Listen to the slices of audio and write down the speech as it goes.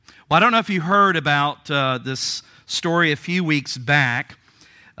Well, I don't know if you heard about this story a few weeks back.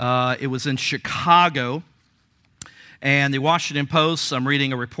 It was in Chicago, and the Washington Post, I'm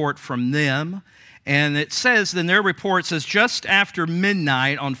reading a report from them, and it says, in their report, says just after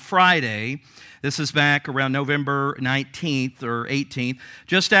midnight on Friday, this is back around November 19th or 18th,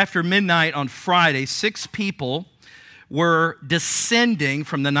 just after midnight on Friday, 6 people were descending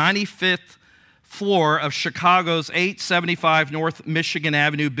from the 95th floor of Chicago's 875 North Michigan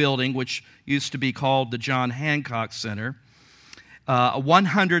Avenue building, which used to be called the John Hancock Center, a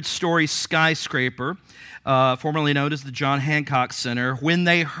 100-story skyscraper, formerly known as the John Hancock Center, when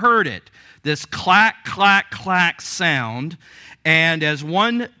they heard it, this clack, clack, clack sound. And as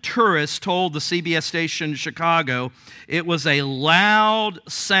one tourist told the CBS station in Chicago, it was a loud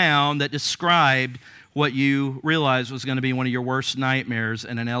sound that described what you realized was going to be one of your worst nightmares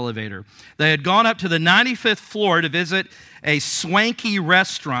in an elevator. They had gone up to the 95th floor to visit a swanky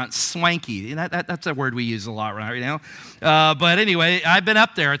restaurant. Swanky, that's a word we use a lot right now. But anyway, I've been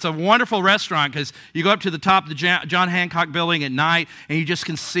up there. It's a wonderful restaurant because you go up to the top of the John Hancock building at night and you just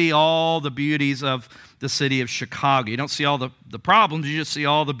can see all the beauties of the city of Chicago. You don't see all the problems, you just see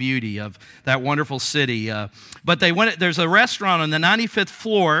all the beauty of that wonderful city. But there's a restaurant on the 95th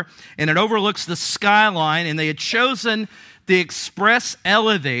floor, and it overlooks the skyline, and they had chosen the express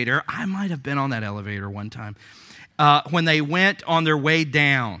elevator. I might have been on that elevator one time when they went on their way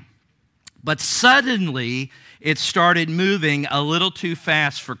down. But suddenly, it started moving a little too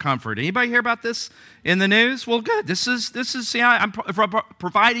fast for comfort. Anybody hear about this in the news? Well, good. This is. See, I'm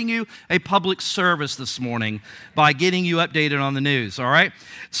providing you a public service this morning by getting you updated on the news. All right.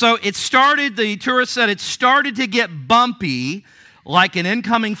 So it started. The tourist said it started to get bumpy, like an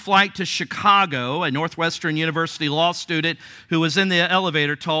incoming flight to Chicago. A Northwestern University law student who was in the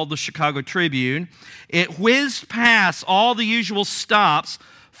elevator told the Chicago Tribune. It whizzed past all the usual stops,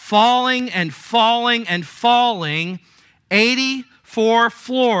 falling and falling and falling 84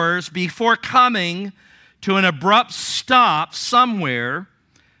 floors before coming to an abrupt stop somewhere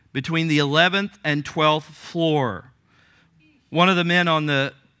between the 11th and 12th floor. One of the men on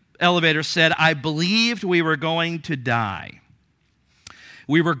the elevator said, "I believed we were going to die.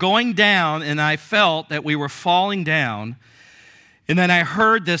 We were going down, and I felt that we were falling down. And then I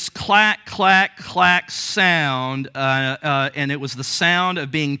heard this clack, clack, clack sound, and it was the sound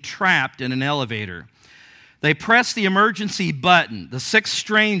of being trapped in an elevator. They pressed the emergency button. The 6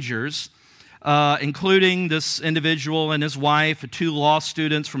 strangers, including this individual and his wife, 2 law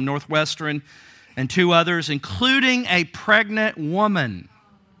students from Northwestern, and 2 others, including a pregnant woman."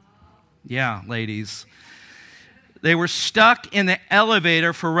 Yeah, ladies. They were stuck in the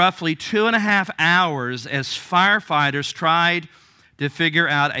elevator for roughly 2.5 hours as firefighters tried to figure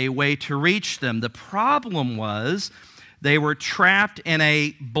out a way to reach them. The problem was they were trapped in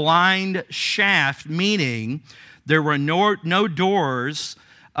a blind shaft, meaning there were no doors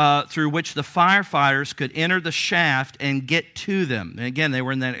through which the firefighters could enter the shaft and get to them. And again, they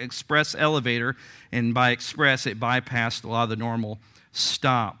were in that express elevator, and by express, it bypassed a lot of the normal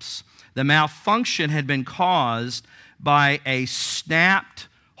stops. The malfunction had been caused by a snapped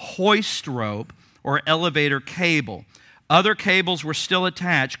hoist rope or elevator cable. Other cables were still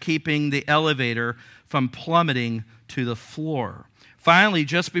attached, keeping the elevator from plummeting to the floor. Finally,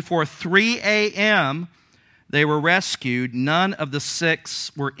 just before 3 a.m., they were rescued. None of the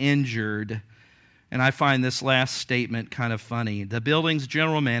 6 were injured. And I find this last statement kind of funny. The building's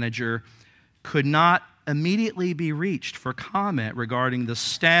general manager could not immediately be reached for comment regarding the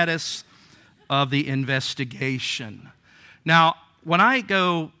status of the investigation. Now, when I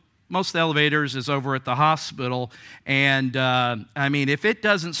go, most of the elevators is over at the hospital, and if it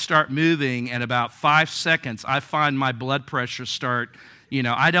doesn't start moving in about 5 seconds, I find my blood pressure start.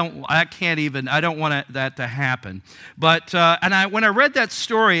 I don't want that to happen. But when I read that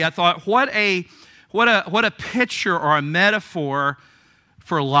story, I thought, what a picture or a metaphor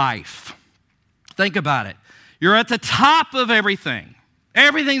for life. Think about it. You're at the top of everything.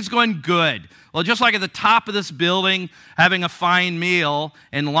 Everything's going good. Well, just like at the top of this building, having a fine meal,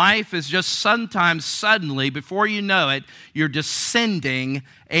 and life is just sometimes suddenly, before you know it, you're descending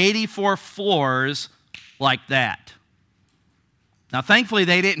 84 floors like that. Now, thankfully,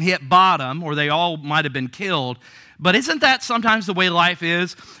 they didn't hit bottom, or they all might have been killed. But isn't that sometimes the way life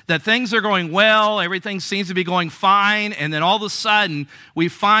is? That things are going well, everything seems to be going fine, and then all of a sudden, we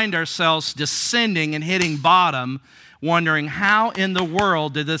find ourselves descending and hitting bottom, wondering, how in the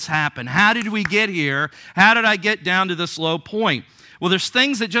world did this happen? How did we get here? How did I get down to this low point? Well, there's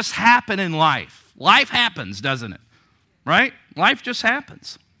things that just happen in life. Life happens, doesn't it? Right? Life just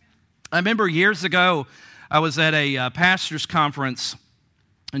happens. I remember years ago, I was at a pastor's conference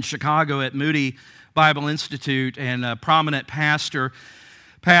in Chicago at Moody Bible Institute, and a prominent pastor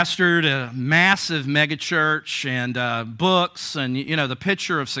pastored a massive megachurch and books, and the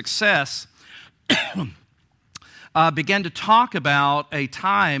picture of success. Began to talk about a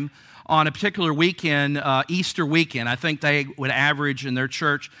time on a particular weekend, Easter weekend. I think they would average in their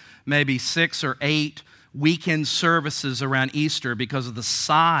church maybe 6 or 8 weekend services around Easter because of the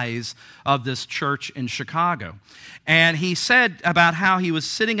size of this church in Chicago. And he said about how he was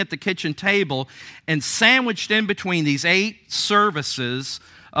sitting at the kitchen table, and sandwiched in between these 8 services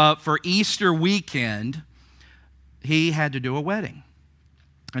for Easter weekend, he had to do a wedding.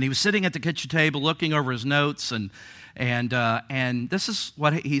 And he was sitting at the kitchen table looking over his notes, and this is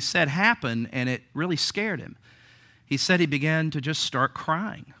what he said happened, and it really scared him. He said he began to just start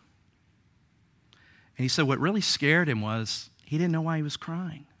crying. And he said what really scared him was he didn't know why he was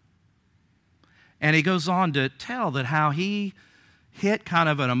crying. And he goes on to tell that how he hit kind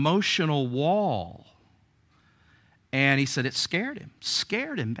of an emotional wall. And he said it scared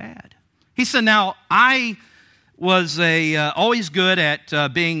him bad. He said, now, I was always good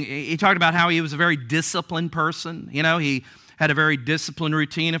at being, he talked about how he was a very disciplined person. He had a very disciplined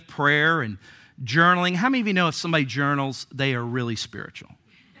routine of prayer and journaling. How many of you know if somebody journals, they are really spiritual?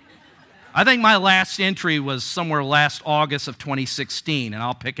 I think my last entry was somewhere last August of 2016, and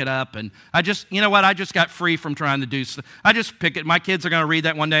I'll pick it up. And I just got free from trying to do stuff. I just pick it. My kids are going to read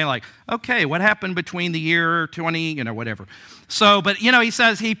that one day like, okay, what happened between the year 20, whatever. So, but, he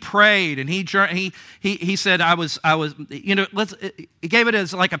says he prayed, and he said, he gave it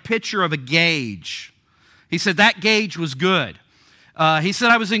as like a picture of a gauge. He said that gauge was good. He said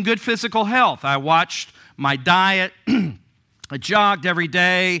I was in good physical health. I watched my diet. I jogged every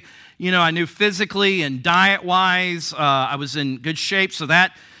day. I knew physically and diet-wise, I was in good shape, so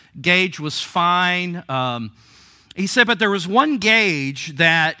that gauge was fine. He said, but there was one gauge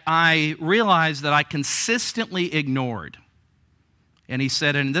that I realized that I consistently ignored. And he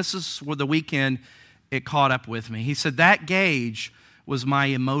said, and this is where the weekend it caught up with me. He said, that gauge was my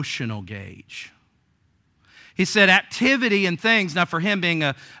emotional gauge. He said activity and things, now for him being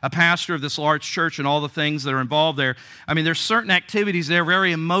a pastor of this large church and all the things that are involved there, there's certain activities that are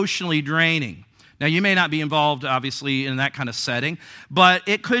very emotionally draining. Now, you may not be involved, obviously, in that kind of setting, but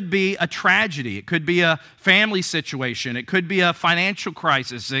it could be a tragedy. It could be a family situation. It could be a financial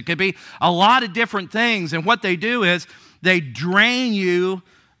crisis. It could be a lot of different things. And what they do is they drain you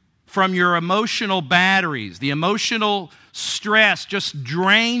from your emotional batteries. The emotional stress just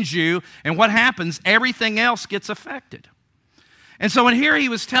drains you, and what happens? Everything else gets affected. And so when here he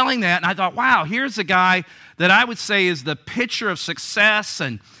was telling that, and I thought, wow, here's a guy that I would say is the picture of success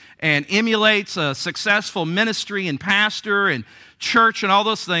and emulates a successful ministry and pastor and church and all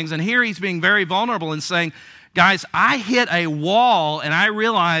those things. And here he's being very vulnerable and saying, guys, I hit a wall, and I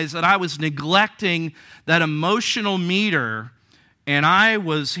realized that I was neglecting that emotional meter. And I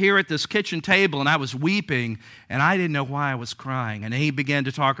was here at this kitchen table, and I was weeping, and I didn't know why I was crying. And he began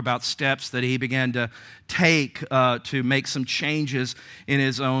to talk about steps that he began to take to make some changes in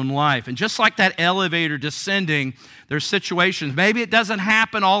his own life. And just like that elevator descending, there's situations. Maybe it doesn't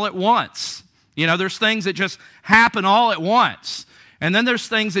happen all at once. There's things that just happen all at once. And then there's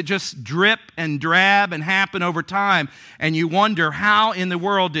things that just drip and drab and happen over time. And you wonder, how in the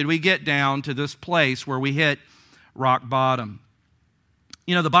world did we get down to this place where we hit rock bottom?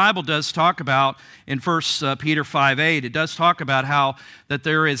 The Bible does talk about, in 1 Peter 5:8, it does talk about how that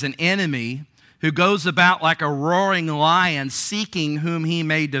there is an enemy who goes about like a roaring lion seeking whom he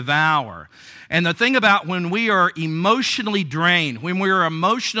may devour. And the thing about when we are emotionally drained, when we are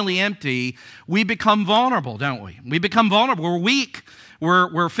emotionally empty, we become vulnerable, don't we? We become vulnerable. We're weak.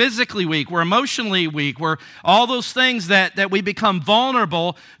 We're physically weak. We're emotionally weak. We're all those things that we become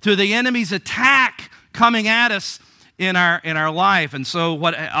vulnerable to the enemy's attack coming at us in our life. And so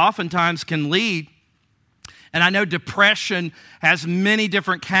what oftentimes can lead, and I know depression has many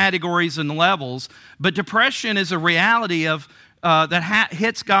different categories and levels, but depression is a reality of that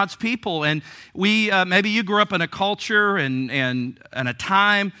hits God's people. And we maybe you grew up in a culture and a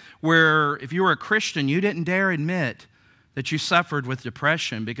time where if you were a Christian, you didn't dare admit that you suffered with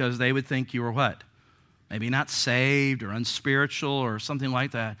depression because they would think you were what? Maybe not saved or unspiritual or something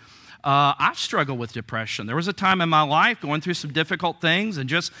like that. I've struggled with depression. There was a time in my life going through some difficult things, and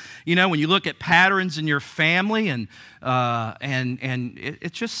just, when you look at patterns in your family, and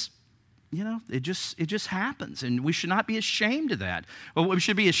it's just, it just happens, and we should not be ashamed of that. But we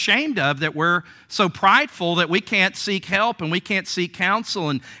should be ashamed of that we're so prideful that we can't seek help and we can't seek counsel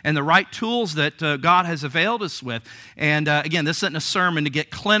and the right tools that God has availed us with. And again, this isn't a sermon to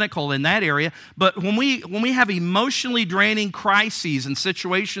get clinical in that area, but when we have emotionally draining crises and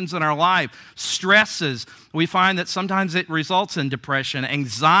situations in our life, stresses, we find that sometimes it results in depression,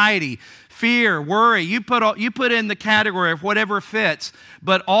 anxiety, fear, worry. You put in the category of whatever fits,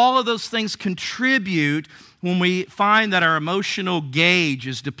 but all of those things contribute when we find that our emotional gauge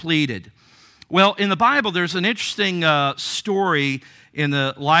is depleted. Well, in the Bible, there's an interesting story in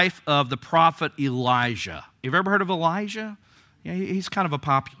the life of the prophet Elijah. You've ever heard of Elijah? Yeah, he's kind of a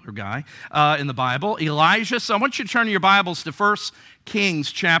popular guy in the Bible. Elijah. So I want you to turn your Bibles to 1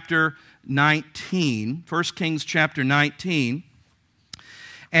 Kings chapter 19. 1 Kings chapter 19.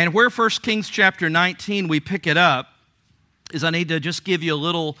 And where 1 Kings chapter 19 we pick it up is I need to just give you a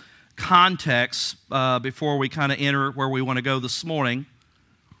little context before we kind of enter where we want to go this morning.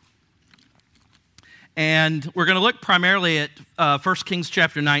 And we're going to look primarily at 1 Kings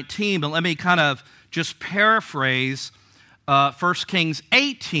chapter 19, but let me kind of just paraphrase 1 Kings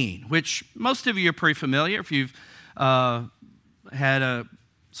 18, which most of you are pretty familiar if you've had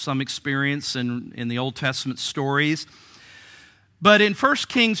some experience in the Old Testament stories. But in 1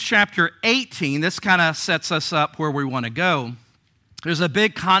 Kings chapter 18, this kind of sets us up where we want to go. There's a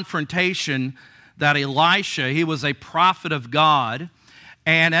big confrontation that Elisha, he was a prophet of God,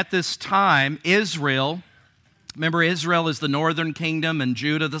 and at this time, Israel, remember Israel is the northern kingdom and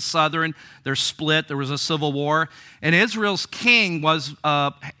Judah the southern, they're split, there was a civil war, and Israel's king was,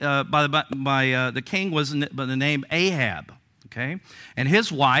 the king was by the name Ahab, okay? And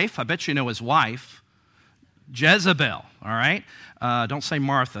his wife, I bet you know his wife, Jezebel, all right? Don't say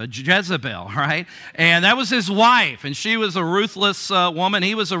Martha, Jezebel, all right? And that was his wife, and she was a ruthless woman.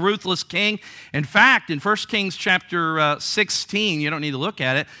 He was a ruthless king. In fact, in 1 Kings chapter 16, you don't need to look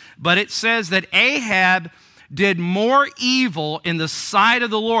at it, but it says that Ahab did more evil in the sight of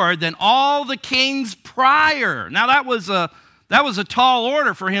the Lord than all the kings prior. Now, that was a tall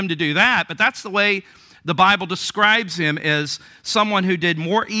order for him to do that, but that's the way the Bible describes him, as someone who did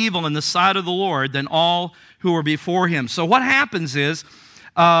more evil in the sight of the Lord than all who were before him. So what happens is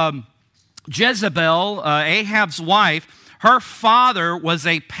Jezebel, Ahab's wife, her father was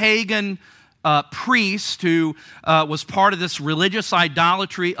a pagan priest who was part of this religious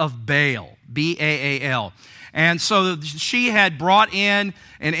idolatry of Baal, B-A-A-L. And so she had brought in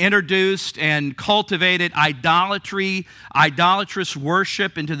and introduced and cultivated idolatrous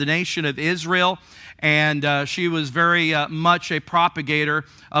worship into the nation of Israel. And she was very much a propagator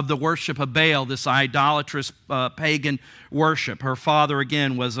of the worship of Baal, this idolatrous pagan worship. Her father,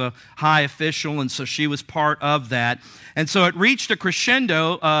 again, was a high official, and so she was part of that. And so it reached a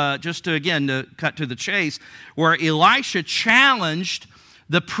crescendo, to cut to the chase, where Elisha challenged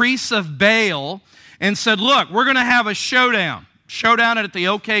the priests of Baal and said, look, we're going to have a showdown at the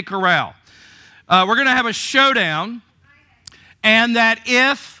OK Corral. We're going to have a showdown, and that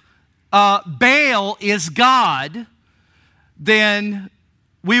if Baal is God, then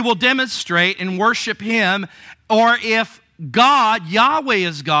we will demonstrate and worship him. Or if God, Yahweh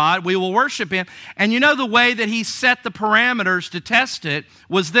is God, we will worship him. And you know the way that he set the parameters to test it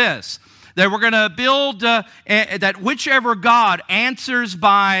was this, that we're going to build, that whichever God answers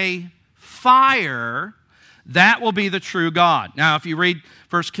by fire, that will be the true God. Now, if you read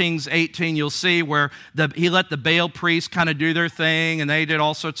 1 Kings 18, you'll see where he let the Baal priests kind of do their thing, and they did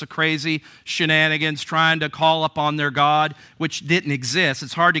all sorts of crazy shenanigans trying to call upon their God, which didn't exist.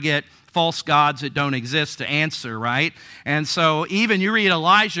 It's hard to get false gods that don't exist to answer, right? And so even you read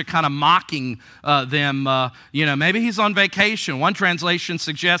Elijah kind of mocking them, maybe he's on vacation. One translation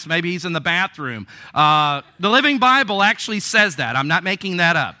suggests maybe he's in the bathroom. The Living Bible actually says that. I'm not making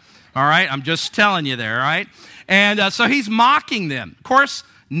that up. All right, I'm just telling you there, all right? And so he's mocking them. Of course,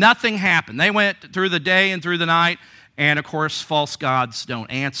 nothing happened. They went through the day and through the night, and of course, false gods don't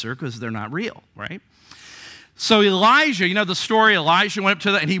answer because they're not real, right? So Elijah, you know the story, Elijah went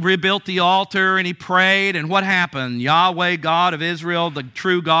up and he rebuilt the altar, and he prayed, and what happened? Yahweh, God of Israel, the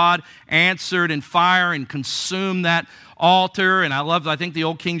true God, answered in fire and consumed that altar. And I think the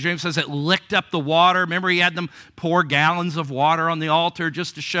old King James says it licked up the water. Remember, he had them pour gallons of water on the altar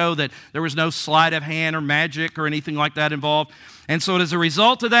just to show that there was no sleight of hand or magic or anything like that involved. And so as a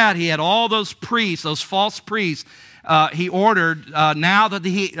result of that, he had all those priests, those false priests, he ordered, now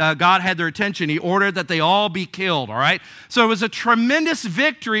that God had their attention, he ordered that they all be killed, all right? So it was a tremendous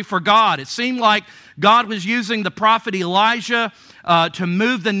victory for God. It seemed like God was using the prophet Elijah to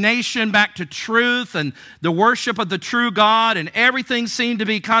move the nation back to truth and the worship of the true God, and everything seemed to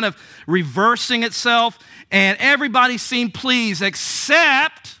be kind of reversing itself, and everybody seemed pleased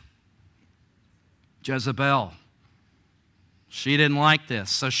except Jezebel. She didn't like this,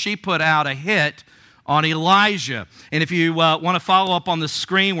 so she put out a hit on Elijah. And if you want to follow up on the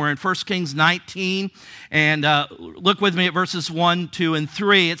screen, we're in 1 Kings 19, and look with me at verses 1, 2, and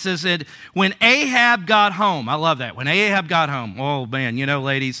 3. It says that when Ahab got home, I love that, when Ahab got home, oh man, you know,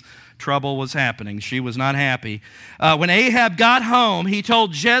 ladies, trouble was happening. She was not happy. When Ahab got home, he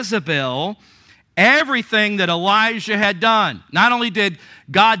told Jezebel everything that Elijah had done. Not only did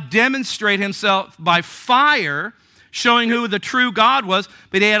God demonstrate himself by fire, showing who the true God was,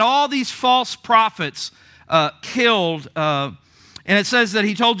 but he had all these false prophets killed. And it says that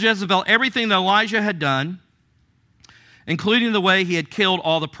he told Jezebel everything that Elijah had done, including the way he had killed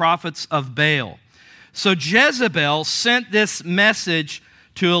all the prophets of Baal. So Jezebel sent this message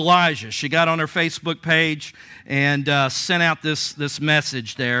to Elijah. She got on her Facebook page and sent out this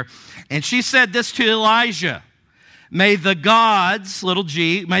message there. And she said this to Elijah: "May the gods, little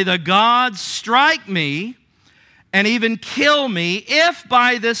g, may the gods strike me and even kill me if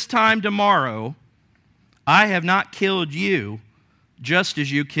by this time tomorrow I have not killed you just as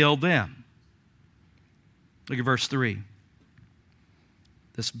you killed them." Look at verse 3.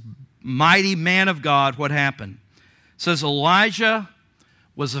 This mighty man of God, what happened? It says Elijah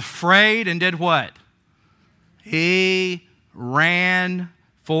was afraid and did what? He ran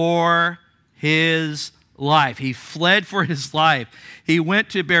for his life. He fled for his life. He went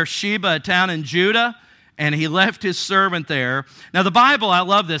to Beersheba, a town in Judah, and he left his servant there. Now the Bible, I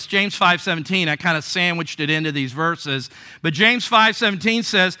love this, James 5:17, I kind of sandwiched it into these verses, but James 5:17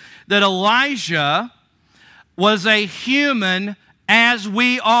 says that Elijah was a human as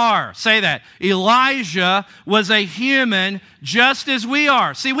we are. Say that. Elijah was a human just as we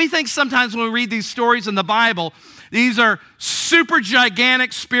are. See, we think sometimes when we read these stories in the Bible, these are super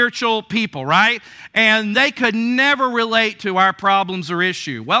gigantic spiritual people, right? And they could never relate to our problems or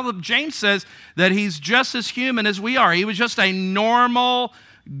issue. Well, James says that he's just as human as we are. He was just a normal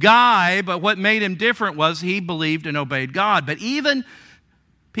guy, but what made him different was he believed and obeyed God. But even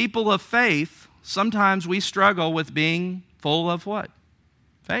people of faith, sometimes we struggle with being full of what?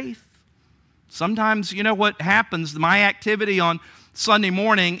 Faith. Sometimes, you know what happens? My activity on Sunday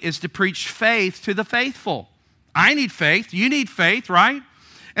morning is to preach faith to the faithful. I need faith. You need faith, right?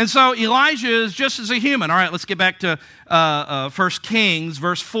 And so Elijah is just as a human. All right, let's get back to 1 Kings,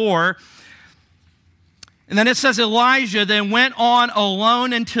 verse 4. And then it says Elijah then went on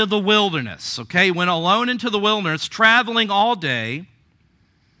alone into the wilderness. Okay, went alone into the wilderness, traveling all day.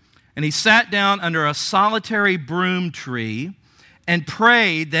 And he sat down under a solitary broom tree and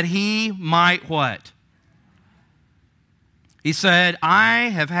prayed that he might what? He said, "I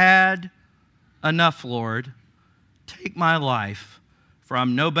have had enough, Lord. Take my life, for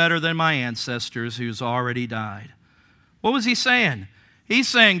I'm no better than my ancestors who's already died." What was he saying? He's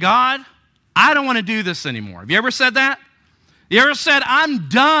saying, God, I don't want to do this anymore. Have you ever said that? You ever said, I'm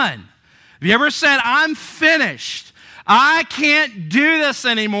done? Have you ever said, I'm finished? I can't do this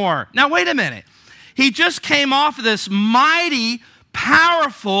anymore. Now, wait a minute. He just came off of this mighty,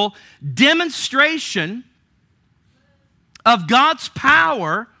 powerful demonstration of God's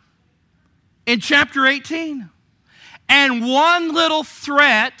power in chapter 18. And one little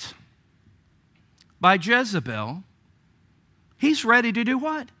threat by Jezebel, he's ready to do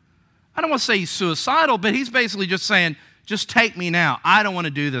what? I don't want to say he's suicidal, but he's basically just saying, just take me now. I don't want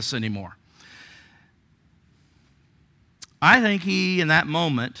to do this anymore. I think he, in that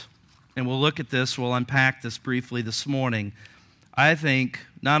moment, and we'll look at this, we'll unpack this briefly this morning, I think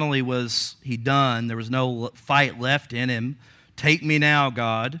not only was he done, there was no fight left in him, take me now,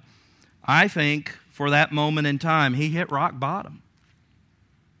 God, I think for that moment in time, he hit rock bottom.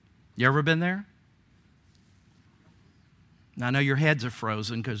 You ever been there? Now, I know your heads are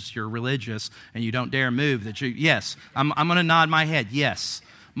frozen because you're religious and you don't dare move. Yes, I'm going to nod my head, yes,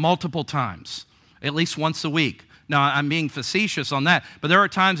 multiple times, at least once a week. Now, I'm being facetious on that, but there are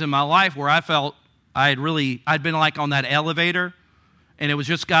times in my life where I felt I'd been like on that elevator, and it was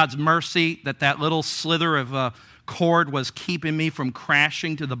just God's mercy that little slither of cord was keeping me from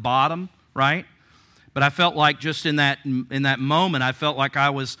crashing to the bottom, right? But I felt like just in that moment, I felt like I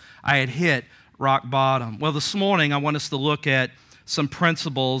had hit rock bottom. Well, this morning I want us to look at some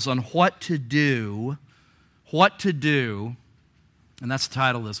principles on what to do, and that's the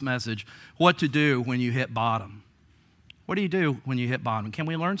title of this message, what to do when you hit bottom. What do you do when you hit bottom? Can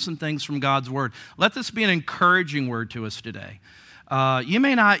we learn some things from God's Word? Let this be an encouraging word to us today. You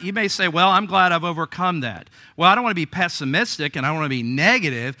may say, well, I'm glad I've overcome that. Well, I don't want to be pessimistic and I don't want to be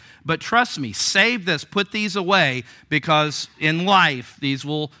negative, but trust me, save this, put these away, because in life, these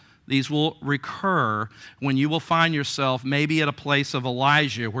will recur when you will find yourself maybe at a place of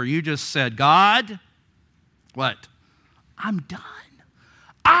Elijah where you just said, God, what? I'm done.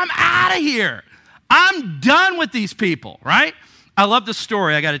 I'm out of here. I'm done with these people, right? I love the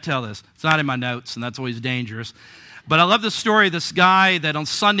story. I got to tell this. It's not in my notes, and that's always dangerous. But I love the story of this guy that on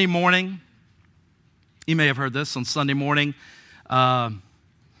Sunday morning, you may have heard this, on Sunday morning,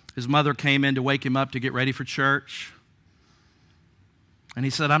 his mother came in to wake him up to get ready for church. And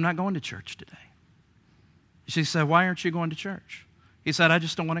he said, I'm not going to church today. She said, why aren't you going to church? He said, I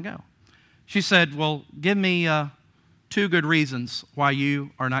just don't want to go. She said, well, give me 2 good reasons why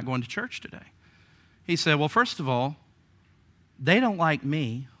you are not going to church today. He said, well, first of all, they don't like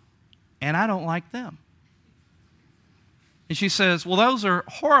me, and I don't like them. And she says, well, those are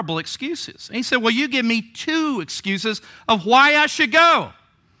horrible excuses. And he said, well, you give me 2 excuses of why I should go.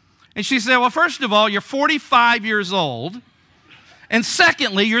 And she said, well, first of all, you're 45 years old. And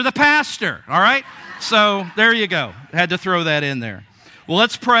secondly, you're the pastor, all right? So there you go. I had to throw that in there. Well,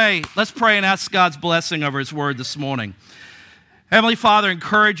 let's pray. Let's pray and ask God's blessing over His word this morning. Heavenly Father,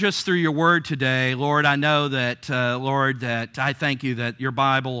 encourage us through your word today. Lord, I know that, Lord, that I thank you that your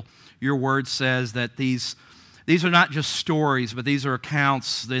Bible, your word says that these are not just stories, but these are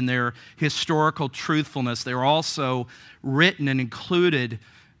accounts in their historical truthfulness. They're also written and included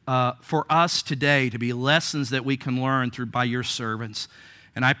for us today to be lessons that we can learn by your servants.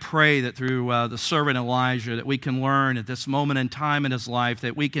 And I pray that through the servant Elijah that we can learn at this moment in time in his life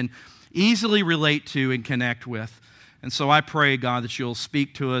that we can easily relate to and connect with. And so I pray, God, that you'll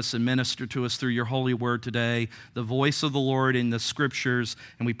speak to us and minister to us through your holy word today, the voice of the Lord in the scriptures.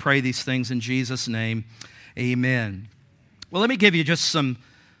 And we pray these things in Jesus' name. Amen. Well, let me give you just some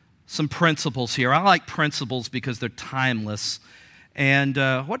principles here. I like principles because they're timeless. And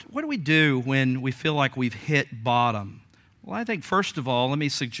what do we do when we feel like we've hit bottom? Well, I think first of all, let me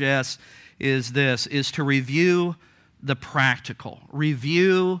suggest is to review the practical.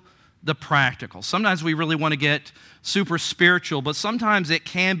 Review the practical. Sometimes we really want to get super spiritual, but sometimes it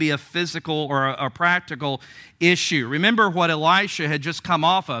can be a physical or a practical issue. Remember what Elisha had just come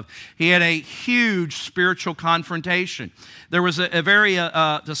off of. He had a huge spiritual confrontation. There was a very,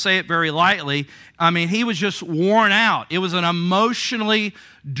 to say it very lightly, he was just worn out. It was an emotionally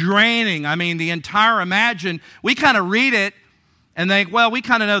draining, we kind of read it and think, well, we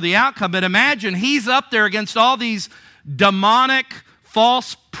kind of know the outcome, but imagine he's up there against all these demonic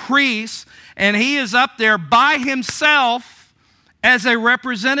false priests, and he is up there by himself as a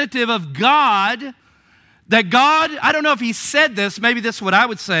representative of God, that God, I don't know if he said this, maybe this is what I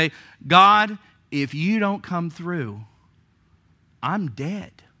would say, God, if you don't come through, I'm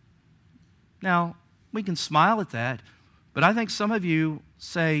dead. Now, we can smile at that, but I think some of you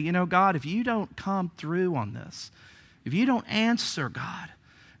say, God, if you don't come through on this, if you don't answer, God,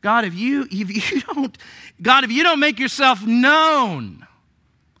 if you don't make yourself known,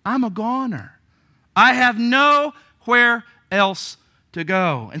 I'm a goner. I have nowhere else to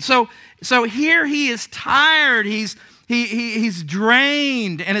go. And so here he is tired. He's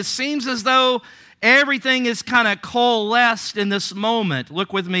drained, and it seems as though everything is kind of coalesced in this moment.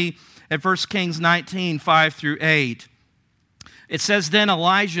 Look with me at 1 Kings 19, 5 through 8. It says, then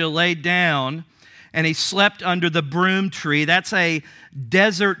Elijah laid down, and he slept under the broom tree. That's a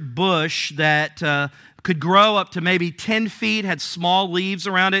desert bush that could grow up to maybe 10 feet, had small leaves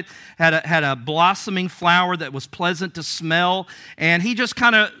around it, had a blossoming flower that was pleasant to smell, and he just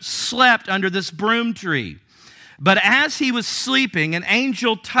kind of slept under this broom tree. But as he was sleeping, an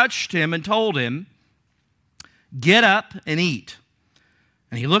angel touched him and told him, get up and eat.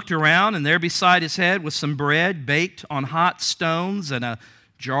 And he looked around, and there beside his head was some bread baked on hot stones and a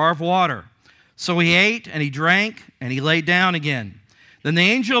jar of water. So he ate and he drank and he lay down again. Then the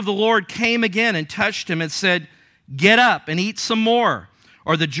angel of the Lord came again and touched him and said, get up and eat some more,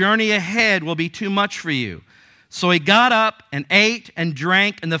 or the journey ahead will be too much for you. So he got up and ate and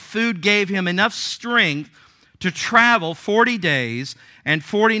drank, and the food gave him enough strength to travel 40 days and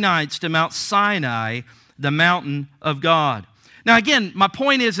 40 nights to Mount Sinai, the mountain of God. Now again, my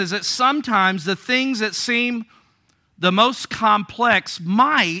point is that sometimes the things that seem the most complex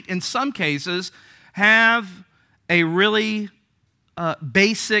might, in some cases, have a really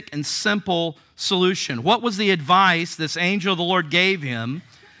basic and simple solution. What was the advice this angel of the Lord gave him?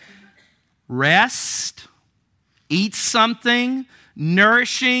 Rest, eat something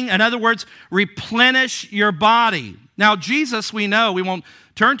nourishing. In other words, replenish your body. Now, Jesus, we know, we won't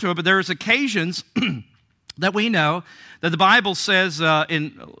turn to it, but there's occasions that we know that the Bible says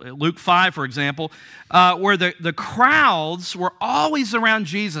in Luke 5, for example, where the crowds were always around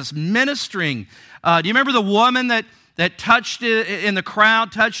Jesus, ministering. Do you remember the woman that touched in the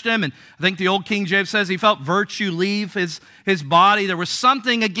crowd, touched him? And I think the old King James says he felt virtue leave his body. There was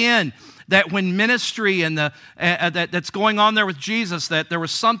something, again, that when ministry and that's going on there with Jesus, that there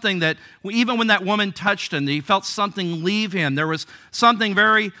was something that even when that woman touched him, he felt something leave him. There was something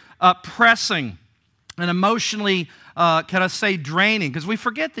very pressing and emotionally, can I say, draining. Because we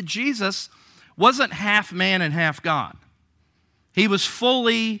forget that Jesus wasn't half man and half God. He was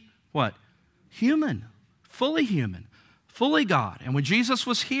fully, what? Human. Fully human. Fully God. And when Jesus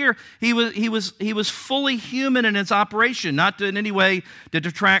was here, he was fully human in his operation, not in any way to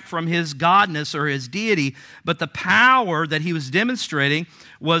detract from his godness or his deity, but the power that he was demonstrating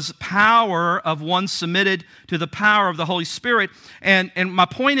was power of one submitted to the power of the Holy Spirit. And my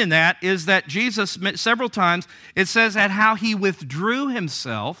point in that is that Jesus, several times, it says that how he withdrew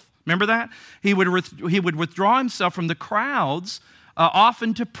himself. Remember that? He would withdraw himself from the crowds,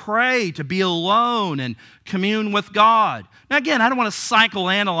 often to pray, to be alone and commune with God. Now again, I don't want to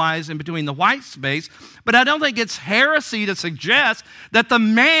psychoanalyze in between the white space, but I don't think it's heresy to suggest that the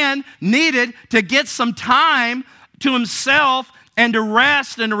man needed to get some time to himself and to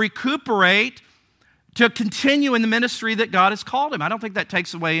rest and to recuperate to continue in the ministry that God has called him. I don't think that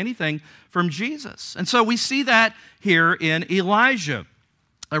takes away anything from Jesus. And so we see that here in Elijah.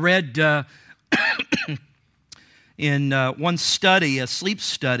 I read in one study, a sleep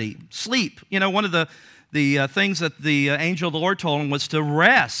study. Sleep, one of the things that the angel of the Lord told him was to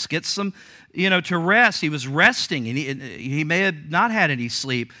rest, get some, to rest. He was resting, and he may have not had any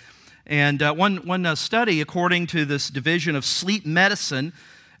sleep. And one study, according to this division of sleep medicine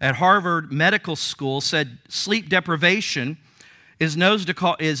at Harvard Medical School, said sleep deprivation is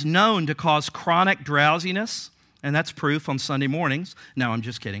known to cause chronic drowsiness. And that's proof on Sunday mornings. No, I'm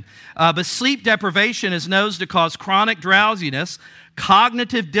just kidding. But sleep deprivation is known to cause chronic drowsiness,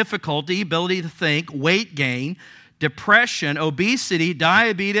 cognitive difficulty, ability to think, weight gain, depression, obesity,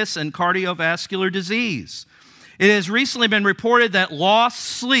 diabetes, and cardiovascular disease. It has recently been reported that lost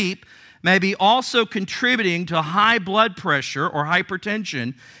sleep may be also contributing to high blood pressure or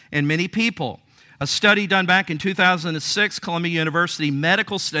hypertension in many people. A study done back in 2006, Columbia University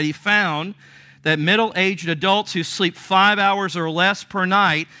medical study found that middle-aged adults who sleep 5 hours or less per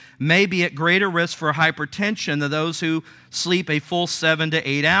night may be at greater risk for hypertension than those who sleep a full 7 to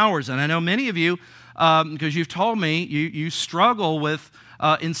 8 hours. And I know many of you, because you've told me, you struggle with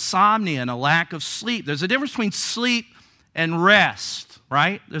insomnia and a lack of sleep. There's a difference between sleep and rest,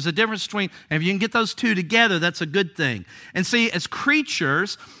 right? There's a difference between, and if you can get those two together, that's a good thing. And see, as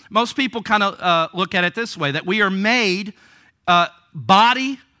creatures, most people kind of look at it this way, that we are made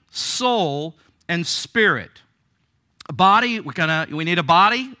body, soul, and spirit. A body, we need a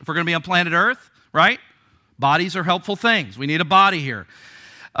body if we're going to be on planet Earth, right? Bodies are helpful things. We need a body here.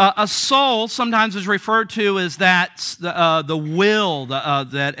 A soul sometimes is referred to as the will,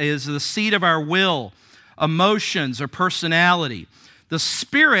 that is the seat of our will, emotions or personality. The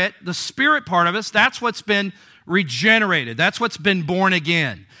spirit part of us, that's what's been regenerated. That's what's been born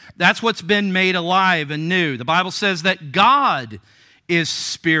again. That's what's been made alive and new. The Bible says that God is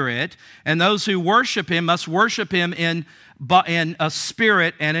spirit, and those who worship him must worship him in a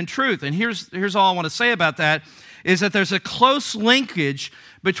spirit and in truth. And here's all I want to say about that, is that there's a close linkage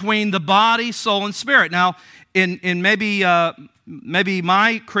between the body, soul, and spirit. Now, in maybe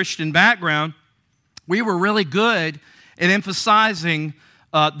my Christian background, we were really good at emphasizing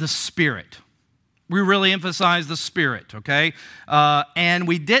the spirit. We really emphasized the spirit, okay? And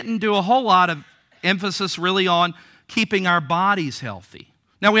we didn't do a whole lot of emphasis really on keeping our bodies healthy.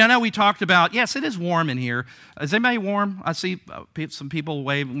 Now, I know we talked about, yes, it is warm in here. Is anybody warm? I see some people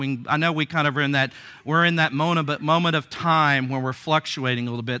waving. I know we kind of we're in that moment of time where we're fluctuating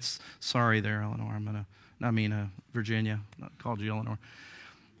a little bit. Sorry there, Eleanor. Virginia. I called you Eleanor.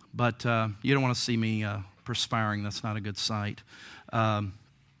 But you don't want to see me perspiring. That's not a good sight.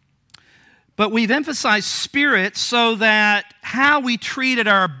 But we've emphasized spirit so that how we treated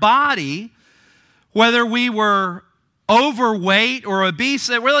our body, whether we were overweight or obese,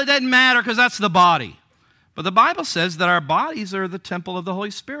 it really doesn't matter because that's the body. But the Bible says that our bodies are the temple of the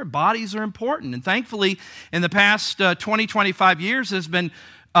Holy Spirit. Bodies are important. And thankfully, in the past 20, 25 years, there's been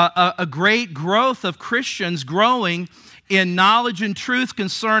a great growth of Christians growing in knowledge and truth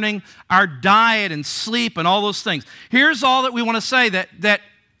concerning our diet and sleep and all those things. Here's all that we want to say, that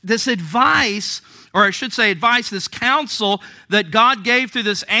this advice, or I should say advice, this counsel that God gave through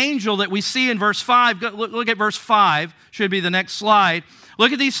this angel that we see in verse 5. Look at verse 5, should be the next slide.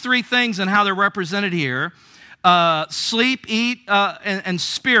 Look at these three things and how they're represented here. sleep, eat, and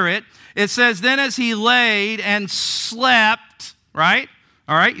spirit. It says, then as he laid and slept, right?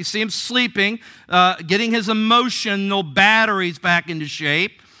 All right, you see him sleeping, getting his emotional batteries back into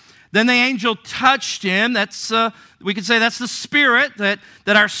shape. Then the angel touched him. That's we could say that's the spirit, that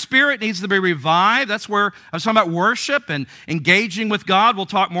our spirit needs to be revived. That's where I was talking about worship and engaging with God. We'll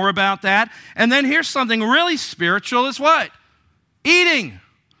talk more about that. And then here's something really spiritual is what? Eating.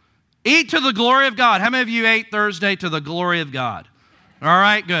 Eat to the glory of God. How many of you ate Thursday to the glory of God? All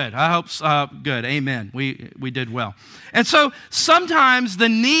right, good. I hope good. Amen. We did well. And so sometimes the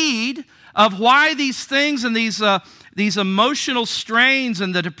need of why these things and these emotional strains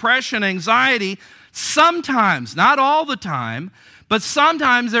and the depression, anxiety, sometimes, not all the time, but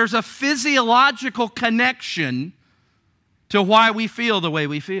sometimes there's a physiological connection to why we feel the way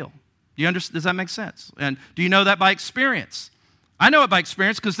we feel. Do you understand? Does that make sense? And do you know that by experience? I know it by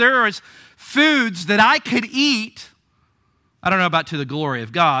experience because there is foods that I could eat. I don't know about to the glory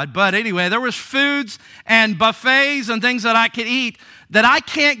of God, but anyway, there was foods and buffets and things that I could eat that I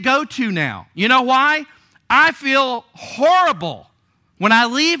can't go to now. You know why? I feel horrible when I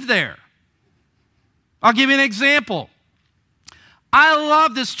leave there. I'll give you an example. I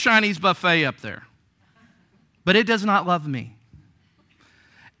love this Chinese buffet up there, but it does not love me.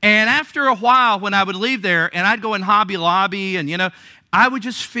 And after a while, when I would leave there and I'd go in Hobby Lobby and, I would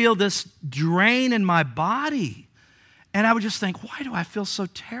just feel this drain in my body. And I would just think, why do I feel so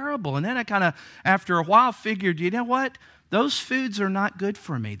terrible? And then I kind of, after a while, figured, you know what? Those foods are not good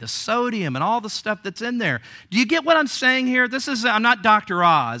for me. The sodium and all the stuff that's in there. Do you get what I'm saying here? I'm not Dr.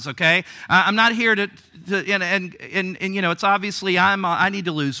 Oz, okay? I'm not here to it's obviously I need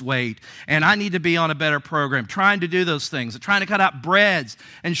to lose weight and I need to be on a better program, trying to do those things, trying to cut out breads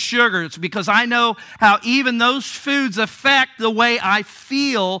and sugars because I know how even those foods affect the way I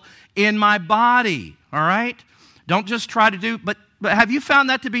feel in my body, all right? Don't just try to do, but have you found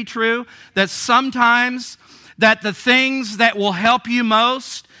that to be true? That sometimes that the things that will help you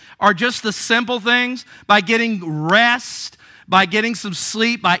most are just the simple things, by getting rest, by getting some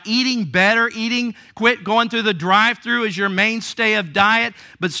sleep, by eating better, quit going through the drive-thru as your mainstay of diet,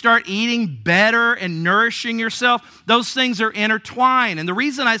 but start eating better and nourishing yourself. Those things are intertwined. And the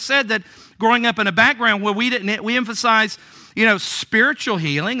reason I said that growing up in a background where we emphasize spiritual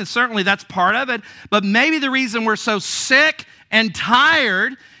healing, and certainly that's part of it, but maybe the reason we're so sick and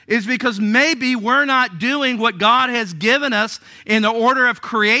tired is because maybe we're not doing what God has given us in the order of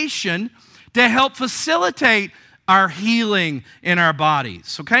creation to help facilitate our healing in our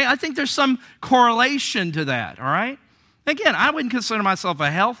bodies, okay? I think there's some correlation to that, all right? Again, I wouldn't consider myself a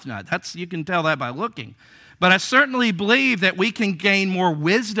health nut. You can tell that by looking. But I certainly believe that we can gain more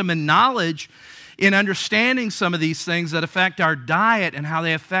wisdom and knowledge in understanding some of these things that affect our diet and how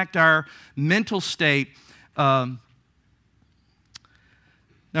they affect our mental state.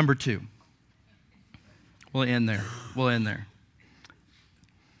 Number 2. We'll end there.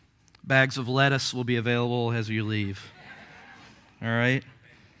 Bags of lettuce will be available as you leave. All right?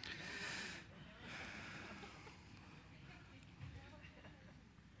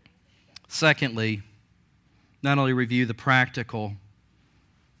 Secondly, not only review the practical,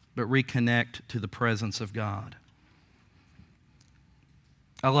 but reconnect to the presence of God.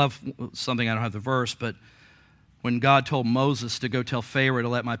 I love something, I don't have the verse, but when God told Moses to go tell Pharaoh to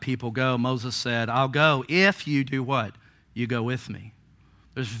let my people go, Moses said, I'll go if you do what? You go with me.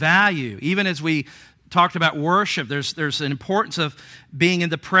 There's value. Even as we talked about worship, there's an importance of being in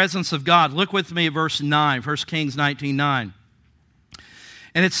the presence of God. Look with me at verse 9, 1 Kings 19:9.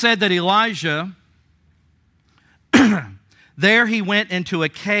 And it said that Elijah, there he went into a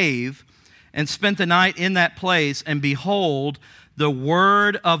cave and spent the night in that place, and behold, the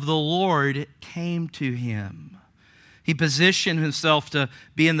word of the Lord came to him. He positioned himself to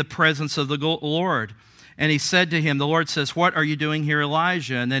be in the presence of the Lord. And he said to him, the Lord says, what are you doing here,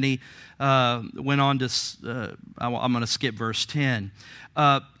 Elijah? And then he went on to, I'm going to skip verse 10.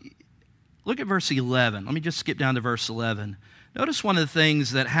 Look at verse 11. Let me just skip down to verse 11. Notice one of the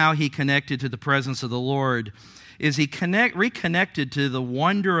things that how he connected to the presence of the Lord is he reconnected to the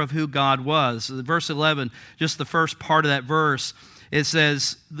wonder of who God was. Verse 11, just the first part of that verse, it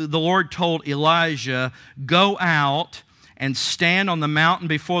says, the Lord told Elijah, go out and stand on the mountain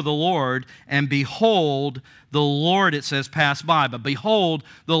before the Lord, and behold, the Lord, it says, pass by, but behold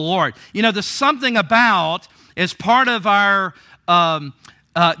the Lord. There's something about, as part of our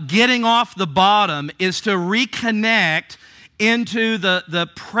getting off the bottom, is to reconnect into the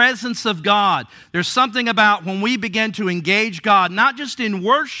presence of God. There's something about when we begin to engage God, not just in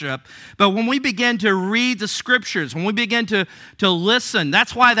worship, but when we begin to read the Scriptures, when we begin to listen.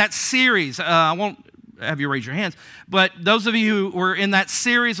 That's why that series, I won't have you raise your hands. But those of you who were in that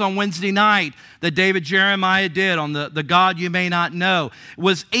series on Wednesday night that David Jeremiah did on the God you may not know,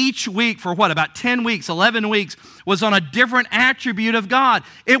 was each week for about 10 weeks, 11 weeks, was on a different attribute of God.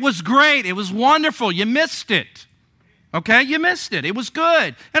 It was great. It was wonderful. You missed it. Okay, you missed it. It was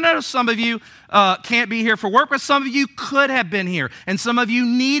good. And I know some of you can't be here for work, but some of you could have been here. And some of you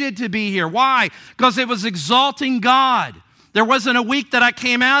needed to be here. Why? Because it was exalting God. There wasn't a week that I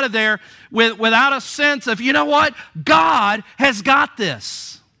came out of there without a sense of, you know what? God has got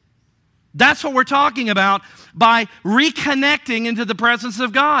this. That's what we're talking about by reconnecting into the presence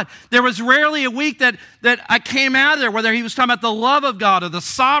of God. There was rarely a week that I came out of there, whether he was talking about the love of God or the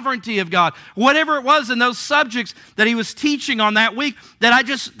sovereignty of God, whatever it was in those subjects that he was teaching on that week, that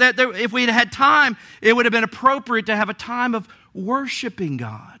if we had time, it would have been appropriate to have a time of worshiping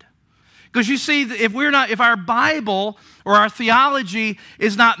God. Because you see, if our Bible or our theology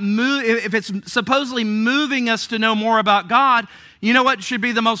is not if it's supposedly moving us to know more about God, you know what should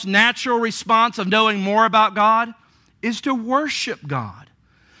be the most natural response of knowing more about God? Is to worship God.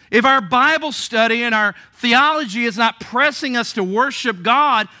 If our Bible study and our theology is not pressing us to worship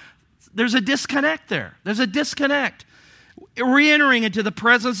God, there's a disconnect there. There's a disconnect. Re-entering into the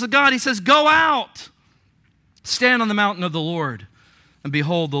presence of God, he says, go out, stand on the mountain of the Lord, and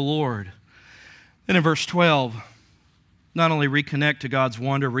behold the Lord. Then in verse 12, not only reconnect to God's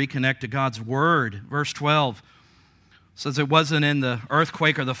wonder, reconnect to God's word. Verse 12 says it wasn't in the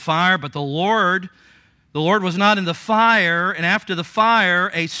earthquake or the fire, but the Lord was not in the fire, and after the fire,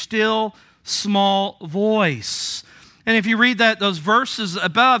 a still small voice. And if you read those verses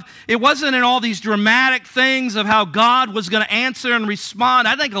above, it wasn't in all these dramatic things of how God was going to answer and respond.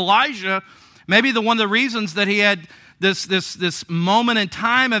 I think Elijah, maybe one of the reasons that he had this moment in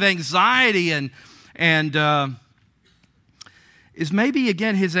time of anxiety and is maybe,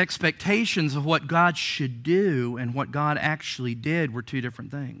 again, his expectations of what God should do and what God actually did were two different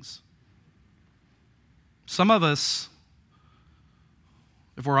things. Some of us,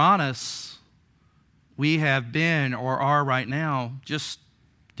 if we're honest, we have been or are right now just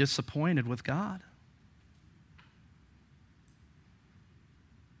disappointed with God.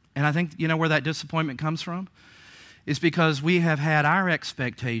 And I think, you know where that disappointment comes from? It's because we have had our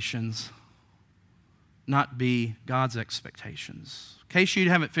expectations not be God's expectations. In case you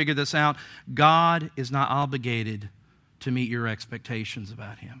haven't figured this out, God is not obligated to meet your expectations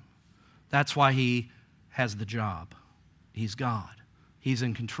about Him. That's why He has the job. He's God. He's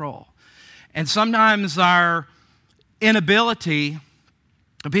in control. And sometimes our inability,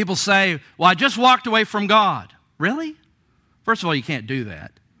 people say, well, I just walked away from God. Really? First of all, you can't do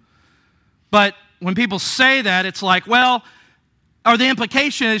that. But when people say that, it's like, well, or the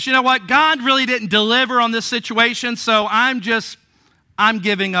implication is, you know what, God really didn't deliver on this situation, so I'm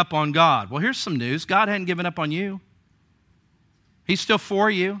giving up on God. Well, here's some news. God hadn't given up on you. He's still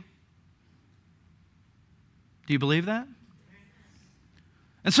for you. Do you believe that?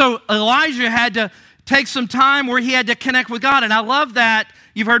 And so Elijah had to take some time where he had to connect with God. And I love that.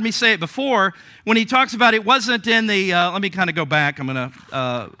 You've heard me say it before. When he talks about it wasn't in the, let me kind of go back. I'm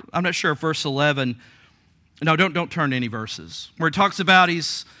not sure if verse 11, no, don't turn to any verses. Where it talks about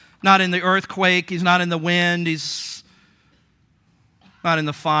he's not in the earthquake, he's not in the wind, he's not in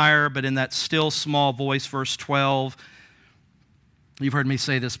the fire, but in that still small voice, verse 12. You've heard me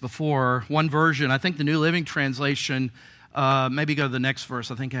say this before. One version, I think the New Living Translation, maybe go to the next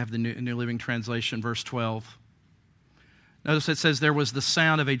verse. I think I have the New Living Translation, verse 12. Notice it says, there was the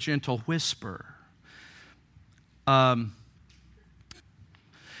sound of a gentle whisper. If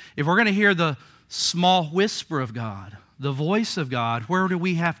we're going to hear the small whisper of God, the voice of God, where do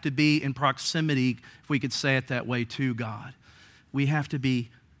we have to be in proximity, if we could say it that way, to God? We have to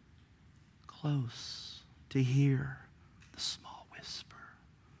be close to hear the small whisper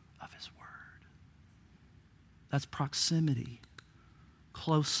of His Word. That's proximity,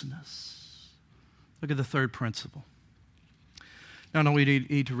 closeness. Look at the third principle. Not only do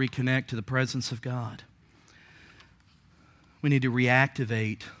we need to reconnect to the presence of God, we need to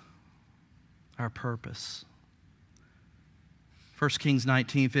reactivate our purpose. 1 Kings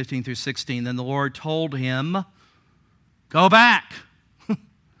 19, 15 through 16. Then the Lord told him, go back.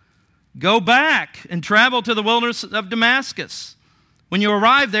 Go back and travel to the wilderness of Damascus. When you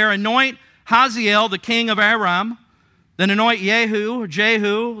arrive there, anoint Hazael, the king of Aram. Then anoint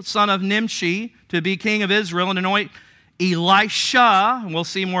Jehu, son of Nimshi, to be king of Israel. And anoint Elisha, and we'll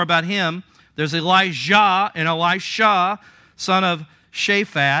see more about him. There's Elijah and Elisha, son of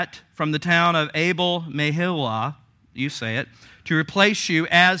Shaphat, from the town of Abel Meholah, you say it, to replace you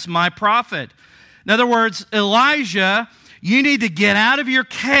as my prophet. In other words, Elijah, You need to get out of your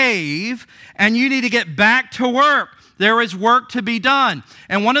cave and you need to get back to work. There is work to be done.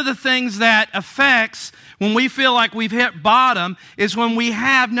 And one of the things that affects when we feel like we've hit bottom is when we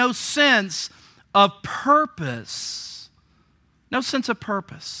have no sense of purpose. No sense of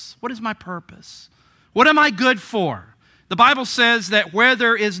purpose. What is my purpose? What am I good for? The Bible says that where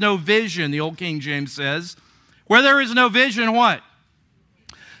there is no vision, the old King James says, where there is no vision, what?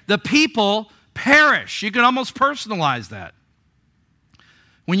 The people perish. You can almost personalize that.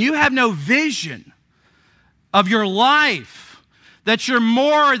 When you have no vision of your life, that you're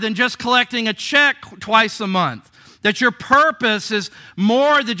more than just collecting a check twice a month, that your purpose is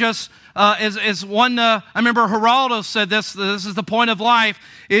more than just, as one, I remember Geraldo said this is the point of life,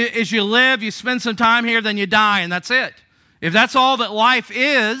 is you live, you spend some time here, then you die, and that's it. If that's all that life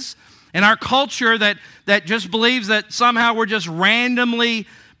is, in our culture that just believes that somehow we're just randomly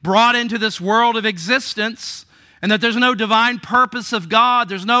brought into this world of existence, and that there's no divine purpose of God,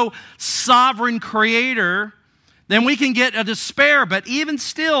 there's no sovereign creator, then we can get a despair. But even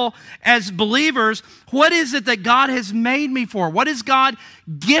still, as believers, what is it that God has made me for? What has God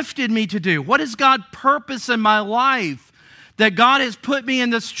gifted me to do? What is God's purpose in my life? That God has put me in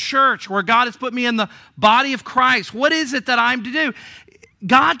this church, where God has put me in the body of Christ. What is it that I'm to do?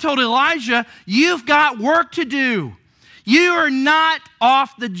 God told Elijah, you've got work to do. You are not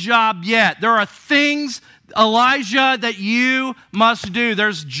off the job yet. There are things, Elijah, that you must do.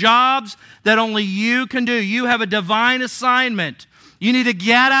 There's jobs that only you can do. You have a divine assignment. You need to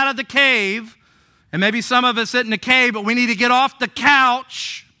get out of the cave. And maybe some of us sit in the cave, but we need to get off the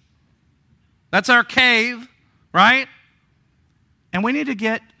couch. That's our cave, right? And we need to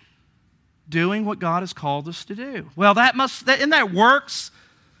get doing what God has called us to do. Well, isn't that works?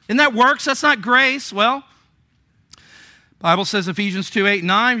 Isn't that works? That's not grace. Well, Bible says, Ephesians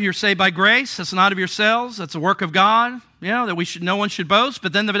 2:8-9, you're saved by grace. That's not of yourselves. That's a work of God. That no one should boast.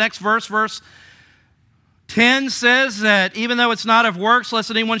 But then the next verse 10 says that even though it's not of works, lest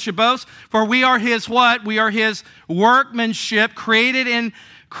anyone should boast, for we are His what? We are His workmanship, created in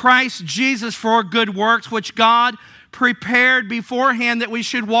Christ Jesus for good works, which God prepared beforehand that we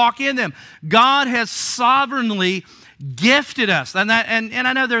should walk in them. God has sovereignly gifted us. And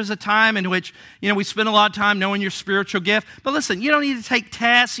I know there's a time in which, we spend a lot of time knowing your spiritual gift. But listen, you don't need to take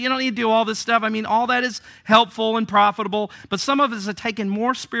tests. You don't need to do all this stuff. I mean, all that is helpful and profitable. But some of us have taken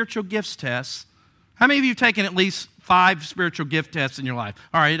more spiritual gifts tests. How many of you have taken at least 5 spiritual gift tests in your life?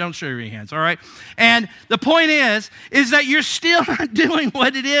 All right, don't show your hands, all right? And the point is that you're still not doing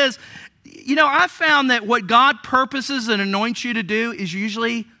what it is. I found that what God purposes and anoints you to do is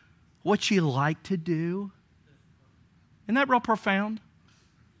usually what you like to do. Isn't that real profound?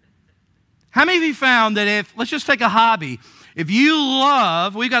 How many of you found that let's just take a hobby. If you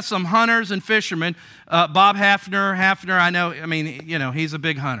love, we got some hunters and fishermen. Bob Hafner, I know, he's a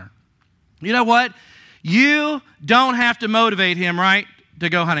big hunter. You know what? You don't have to motivate him, right, to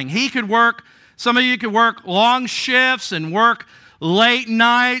go hunting. He could work, some of you could work long shifts and work late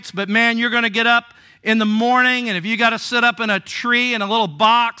nights, but man, you're going to get up in the morning, and if you got to sit up in a tree in a little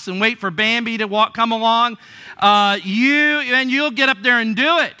box and wait for Bambi to come along, you'll get up there and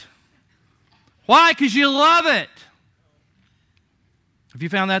do it. Why? Because you love it. Have you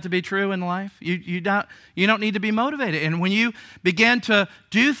found that to be true in life? You don't need to be motivated. And when you begin to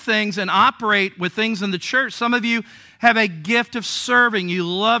do things and operate with things in the church, some of you have a gift of serving. You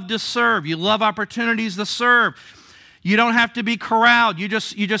love to serve. You love opportunities to serve. You don't have to be corralled. You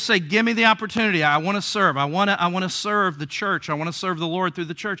just say, give me the opportunity. I want to serve. I want to serve the church. I want to serve the Lord through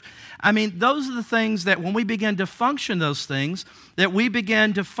the church. I mean, those are the things that when we begin to function those things, that we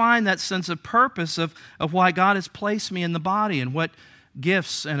begin to find that sense of purpose of why God has placed me in the body and what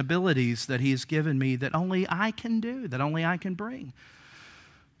gifts and abilities that He has given me that only I can do, that only I can bring.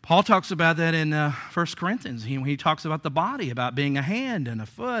 Paul talks about that in 1 Corinthians. He talks about the body, about being a hand and a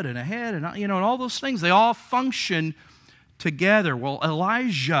foot and a head and all those things. They all function together. Well,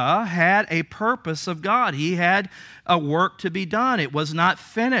 Elijah had a purpose of God. He had a work to be done. It was not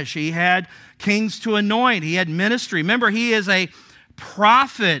finished. He had kings to anoint. He had ministry. Remember, he is a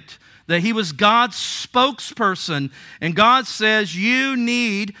prophet, that he was God's spokesperson. And God says you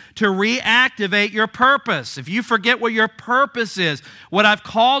need to reactivate your purpose. If you forget what your purpose is, what I've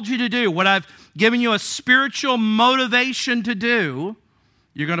called you to do, what I've given you a spiritual motivation to do,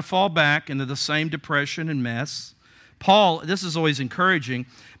 you're going to fall back into the same depression and mess. Paul, this is always encouraging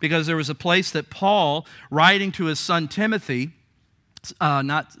because there was a place that Paul, writing to his son Timothy,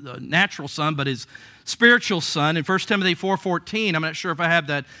 not the natural son, but his spiritual son, in 1 Timothy 4:14, I'm not sure if I have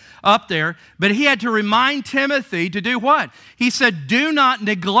that up there, but he had to remind Timothy to do what? He said, do not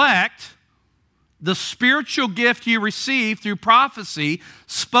neglect the spiritual gift you received through prophecy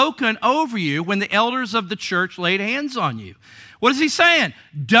spoken over you when the elders of the church laid hands on you. What is he saying?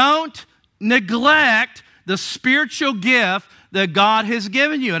 Don't neglect the spiritual gift that God has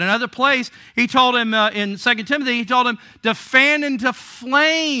given you. In another place, he told him in 2 Timothy, he told him to fan into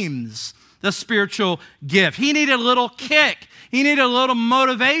flames the spiritual gift. He needed a little kick. He needed a little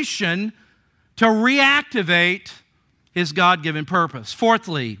motivation to reactivate his God-given purpose.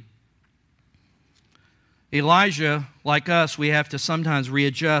 Fourthly, Elijah, like us, we have to sometimes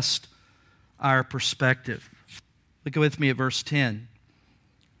readjust our perspective. Look with me at verse 10.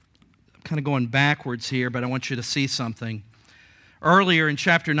 I'm kind of going backwards here, but I want you to see something. Earlier in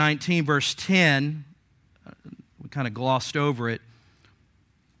chapter 19, verse 10, we kind of glossed over it.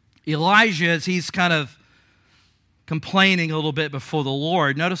 Elijah, as he's kind of complaining a little bit before the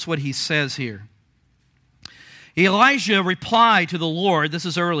Lord, notice what he says here. Elijah replied to the Lord, this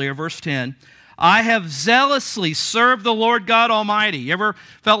is earlier, verse 10, I have zealously served the Lord God Almighty. You ever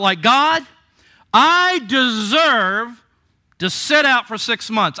felt like, God, I deserve to sit out for 6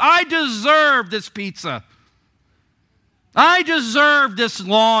 months. I deserve this pizza. I deserve this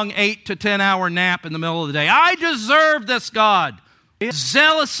long 8 to 10 hour nap in the middle of the day. I deserve this, God. I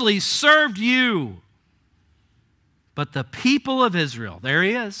zealously served you. But the people of Israel, there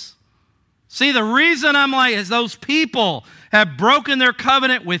he is. See, the reason I'm like is those people have broken their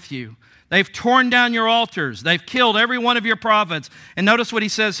covenant with you. They've torn down your altars. They've killed every one of your prophets. And notice what he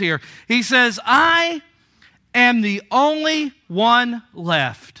says here. He says, I am the only one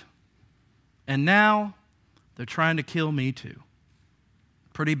left. And now they're trying to kill me too.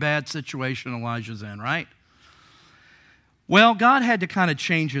 Pretty bad situation Elijah's in, right? Well, God had to kind of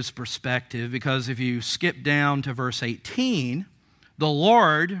change his perspective because if you skip down to verse 18, the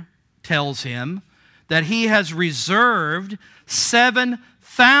Lord tells him that he has reserved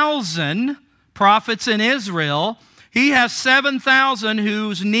 7,000 prophets in Israel. He has 7,000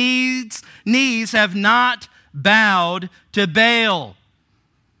 whose knees have not bowed to Baal.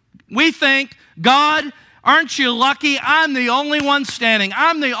 We think, God, aren't you lucky? I'm the only one standing.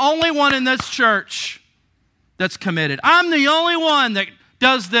 I'm the only one in this church that's committed. I'm the only one that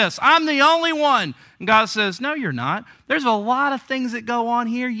does this. I'm the only one. And God says, no, you're not. There's a lot of things that go on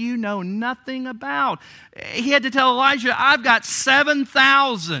here you know nothing about. He had to tell Elijah, I've got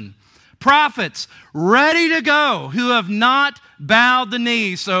 7,000 prophets ready to go who have not bowed the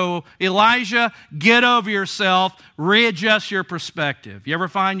knee. So Elijah, get over yourself, readjust your perspective. You ever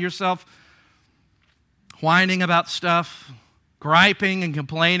find yourself whining about stuff, griping and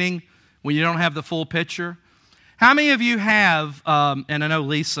complaining when you don't have the full picture? How many of you have, and I know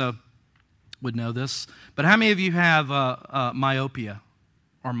Lisa would know this, but how many of you have myopia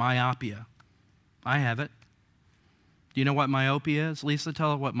or myopia? I have it. Do you know what myopia is? Lisa, tell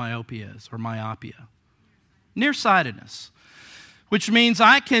her what myopia is, or myopia. Nearsightedness, which means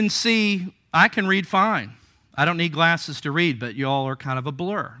I can read fine. I don't need glasses to read, but y'all are kind of a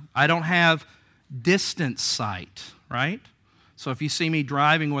blur. I don't have distance sight, right? So if you see me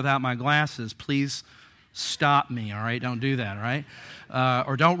driving without my glasses, please stop me, all right? Don't do that, all right?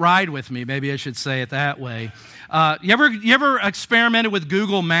 Or don't ride with me. Maybe I should say it that way. You ever experimented with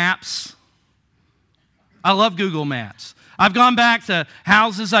Google Maps? I love Google Maps. I've gone back to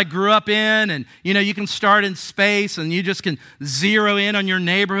houses I grew up in, and you can start in space, and you just can zero in on your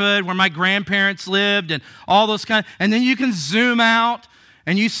neighborhood where my grandparents lived, and all those and then you can zoom out,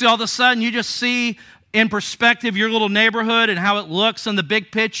 and you see all of a sudden you just see in perspective your little neighborhood and how it looks in the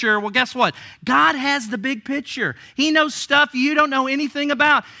big picture. Well, guess what? God has the big picture. He knows stuff you don't know anything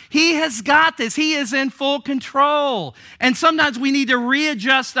about. He has got this. He is in full control. And sometimes we need to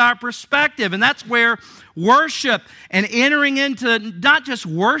readjust our perspective, and that's where worship and entering into not just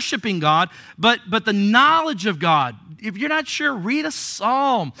worshiping God, but the knowledge of God. If you're not sure, read a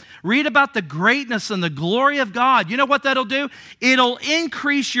psalm. Read about the greatness and the glory of God. You know what that'll do? It'll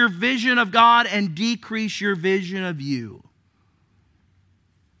increase your vision of God and decrease your vision of you.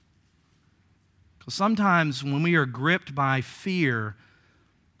 Because sometimes when we are gripped by fear,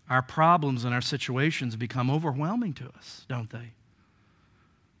 our problems and our situations become overwhelming to us, don't they?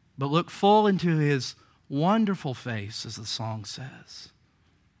 But look full into His wonderful face, as the song says.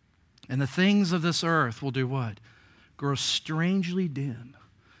 And the things of this earth will do what? Grow strangely dim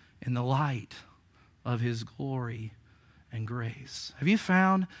in the light of His glory and grace. Have you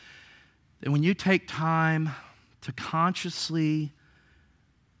found that when you take time to consciously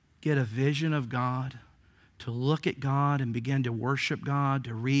get a vision of God, to look at God and begin to worship God,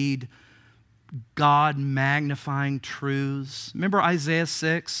 to read God magnifying truths? Remember Isaiah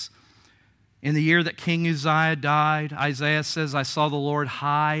 6? In the year that King Uzziah died, Isaiah says, I saw the Lord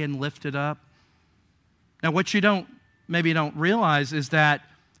high and lifted up. Now, what you maybe don't realize is that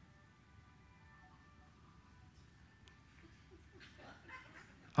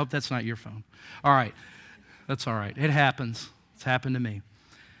hope that's not your phone. All right. That's all right. It happens. It's happened to me.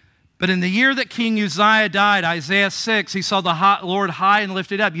 But in the year that King Uzziah died, Isaiah 6, he saw the Lord high and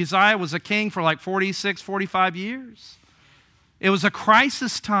lifted up. Uzziah was a king for like 46, 45 years. It was a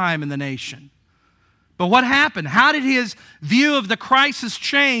crisis time in the nation. But what happened? How did his view of the crisis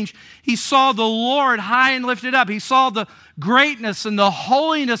change? He saw the Lord high and lifted up. He saw the greatness and the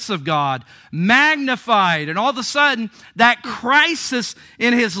holiness of God magnified. And all of a sudden, that crisis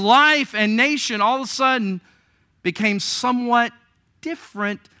in his life and nation all of a sudden became somewhat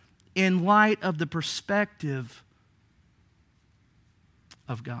different in light of the perspective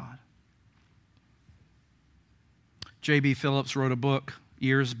of God. J.B. Phillips wrote a book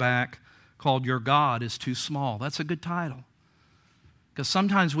years back called Your God is Too Small. That's a good title, because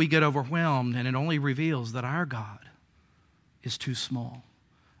sometimes we get overwhelmed and it only reveals that our God is too small.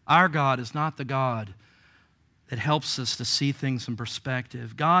 Our God is not the God that helps us to see things in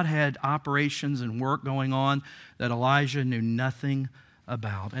perspective. God had operations and work going on that Elijah knew nothing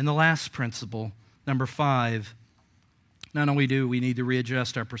about. And the last principle, number 5, not only do we need to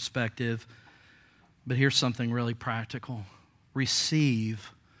readjust our perspective, but here's something really practical.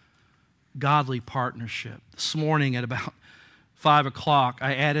 Receive godly partnership. This morning at about 5 o'clock,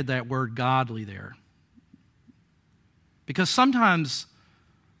 I added that word godly there. Because sometimes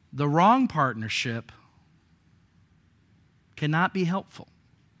the wrong partnership cannot be helpful.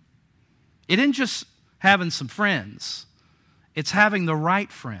 It isn't just having some friends. It's having the right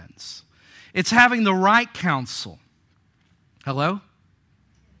friends. It's having the right counsel. Hello?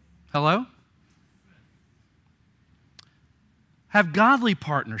 Hello? Have godly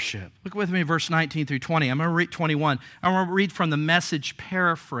partnership. Look with me, verse 19 through 20. I'm going to read 21. I'm going to read from the Message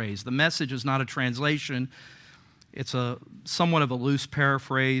paraphrase. The Message is not a translation. It's somewhat of a loose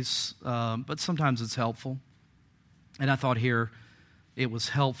paraphrase, but sometimes it's helpful. And I thought here it was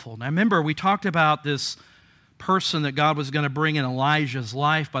helpful. Now remember, we talked about this person that God was going to bring in Elijah's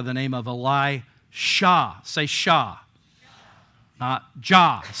life by the name of Elisha. Say Shah. Not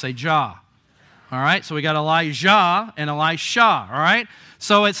Jah. Say Jah. All right, so we got Elijah and Elisha, all right?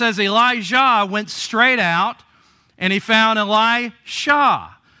 So it says Elijah went straight out and he found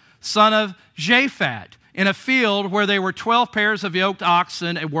Elisha, son of Japhat, in a field where there were 12 pairs of yoked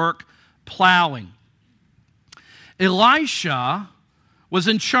oxen at work plowing. Elisha was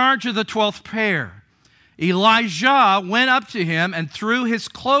in charge of the 12th pair. Elijah went up to him and threw his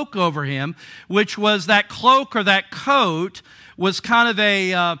cloak over him, which was that cloak or that coat was kind of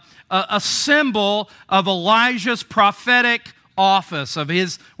a symbol of Elijah's prophetic office, of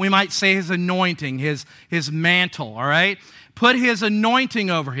his, we might say, his anointing, his mantle, all right? Put his anointing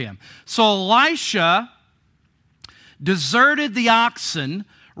over him. So Elisha deserted the oxen,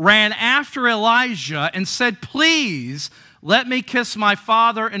 ran after Elijah, and said, "Please, let me kiss my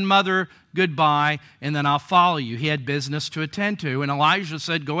father and mother goodbye, and then I'll follow you." He had business to attend to, and Elijah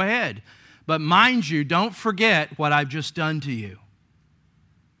said, "Go ahead. But mind you, don't forget what I've just done to you."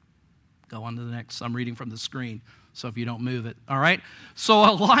 Go on to the next. I'm reading from the screen, so if you don't move it. All right? So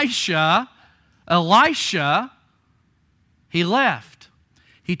Elisha, he left.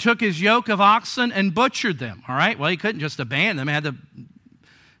 He took his yoke of oxen and butchered them. All right? Well, he couldn't just abandon them. He had to,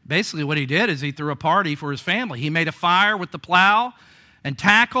 basically what he did is he threw a party for his family. He made a fire with the plow and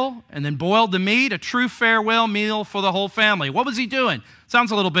tackle and then boiled the meat, a true farewell meal for the whole family. What was he doing?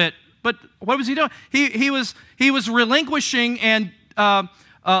 Sounds a little bit, but what was he doing? He was relinquishing and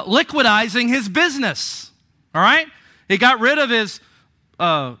liquidizing his business, all right? He got rid of his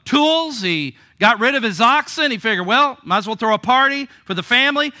tools. He got rid of his oxen. He figured, well, might as well throw a party for the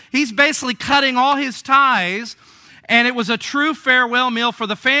family. He's basically cutting all his ties, and it was a true farewell meal for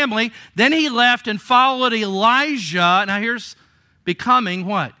the family. Then he left and followed Elijah. Now here's becoming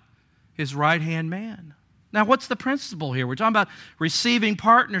what? His right-hand man. Now what's the principle here? We're talking about receiving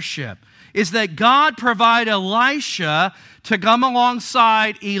partnership. Is that God provided Elisha to come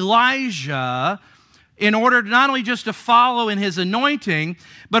alongside Elijah in order not only just to follow in his anointing,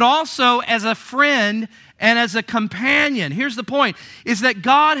 but also as a friend and as a companion. Here's the point, is that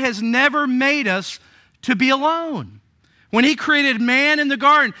God has never made us to be alone. When he created man in the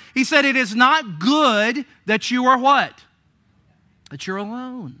garden, he said it is not good that you are what? That you're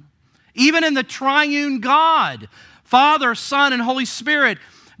alone. Even in the triune God, Father, Son, and Holy Spirit,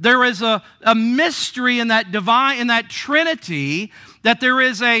 there is a mystery in that divine, in that Trinity, that there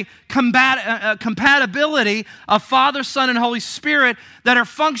is a compatibility of Father, Son, and Holy Spirit that are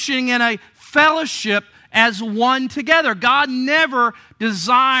functioning in a fellowship as one together. God never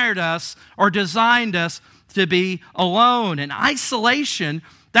desired us or designed us to be alone. And isolation,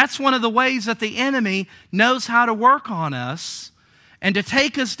 that's one of the ways that the enemy knows how to work on us and to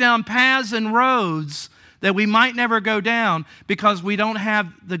take us down paths and roads that we might never go down because we don't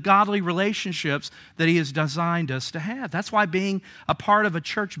have the godly relationships that he has designed us to have. That's why being a part of a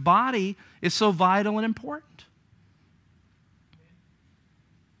church body is so vital and important.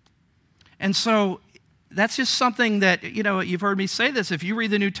 And so that's just something that, you've heard me say this. If you read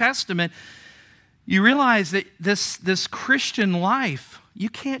the New Testament, you realize that this Christian life, you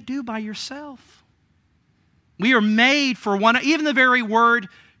can't do by yourself. We are made for one. Even the very word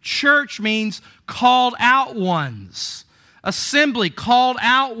church means called out ones. Assembly, called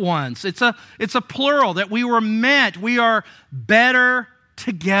out ones. It's a plural that we were meant. We are better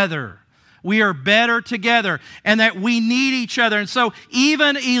together. We are better together, and that we need each other. And so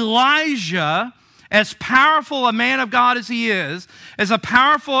even Elijah, as powerful a man of God as he is, as a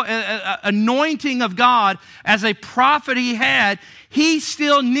powerful anointing of God, as a prophet he had, he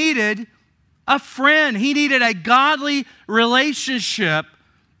still needed a friend. He needed a godly relationship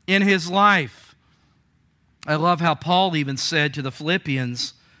in his life. I love how Paul even said to the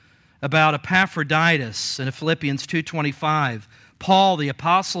Philippians about Epaphroditus in Philippians 2:25. Paul, the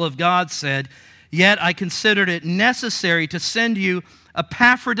apostle of God, said, "Yet I considered it necessary to send you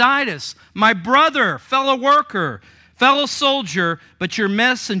Epaphroditus, my brother, fellow worker, fellow soldier, but your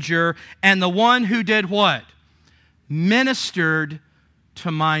messenger, and the one who did what? Ministered to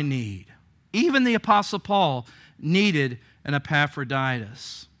my need." Even the apostle Paul needed an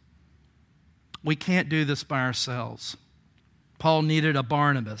Epaphroditus. We can't do this by ourselves. Paul needed a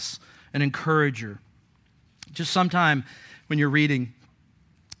Barnabas, an encourager. Just sometime when you're reading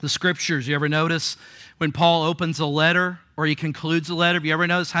the scriptures, you ever notice when Paul opens a letter or he concludes a letter, have you ever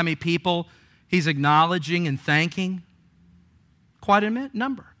noticed how many people he's acknowledging and thanking? Quite a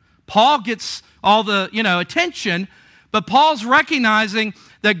number. Paul gets all the, attention, but Paul's recognizing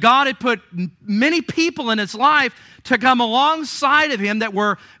that God had put many people in his life to come alongside of him that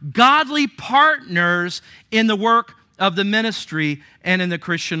were godly partners in the work of the ministry and in the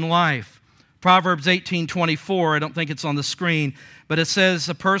Christian life. Proverbs 18:24, I don't think it's on the screen, but it says,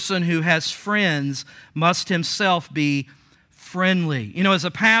 "A person who has friends must himself be friendly." As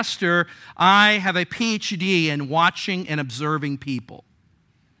a pastor, I have a PhD in watching and observing people.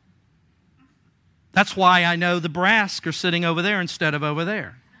 That's why I know the brass are sitting over there instead of over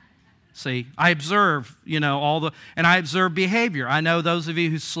there. See, I observe, and I observe behavior. I know those of you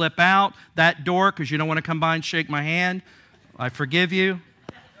who slip out that door because you don't want to come by and shake my hand. I forgive you.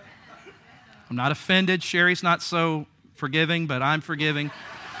 I'm not offended. Sherry's not so forgiving, but I'm forgiving.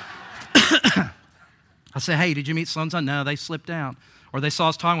 I say, "Hey, did you meet so-and-so?" No, they slipped out. Or they saw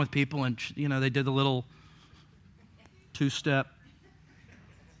us talking with people and, they did the little two-step.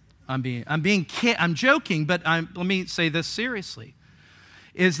 I'm joking, but let me say this seriously,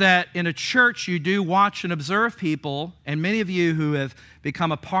 is that in a church you do watch and observe people, and many of you who have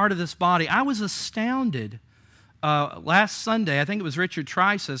become a part of this body, I was astounded last Sunday. I think it was Richard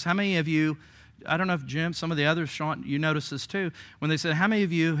Trices. How many of you, I don't know if Jim, some of the others, Sean, you noticed this too, when they said, how many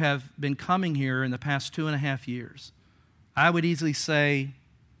of you have been coming here in the past 2.5 years? I would easily say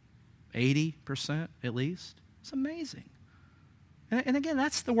 80% at least. It's amazing. And again,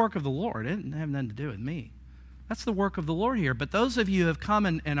 that's the work of the Lord. It didn't have nothing to do with me. That's the work of the Lord here. But those of you who have come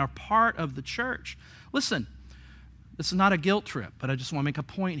and are part of the church, listen, this is not a guilt trip, but I just want to make a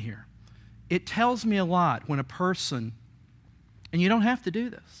point here. It tells me a lot when a person, and you don't have to do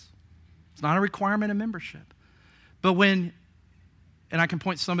this. It's not a requirement of membership. But when, and I can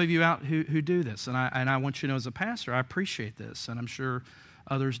point some of you out who do this, and I want you to know as a pastor, I appreciate this, and I'm sure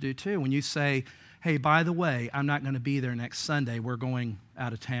others do too. When you say, "Hey, by the way, I'm not going to be there next Sunday. We're going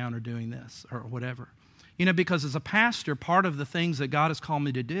out of town or doing this," or whatever. Because as a pastor, part of the things that God has called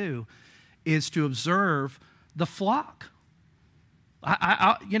me to do is to observe the flock.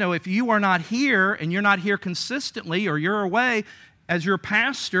 If you are not here and you're not here consistently or you're away as your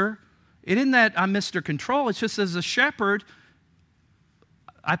pastor, it isn't that I'm Mr. Control. It's just as a shepherd,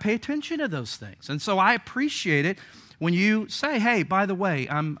 I pay attention to those things. And so I appreciate it when you say, "Hey, by the way,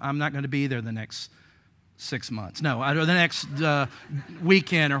 I'm not going to be there the next 6 months. No, or the next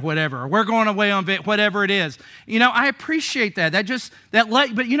weekend or whatever. Or we're going away on whatever it is." I appreciate that.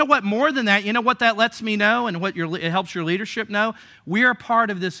 But you know what? More than that, you know what that lets me know and what it helps your leadership know? We are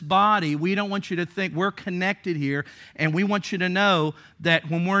part of this body. We don't want you to think we're connected here, and we want you to know that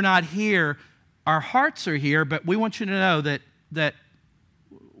when we're not here, our hearts are here, but we want you to know that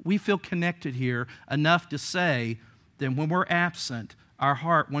we feel connected here enough to say that when we're absent, our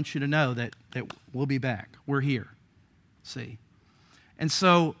heart wants you to know that we'll be back. We're here. See? And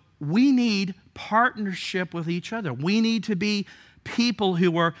so we need partnership with each other. We need to be people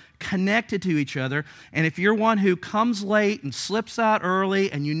who are connected to each other. And if you're one who comes late and slips out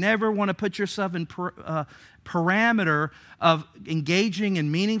early and you never want to put yourself in parameter of engaging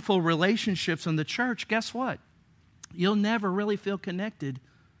in meaningful relationships in the church, guess what? You'll never really feel connected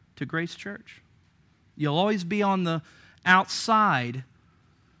to Grace Church. You'll always be on the outside,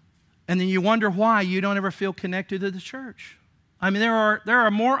 and then you wonder why you don't ever feel connected to the church. I mean, there are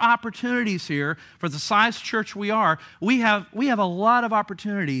more opportunities here for the size church we are. We have a lot of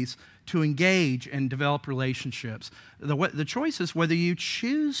opportunities to engage and develop relationships. The choice is whether you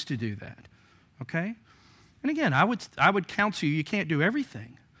choose to do that. Okay? And again, I would counsel you can't do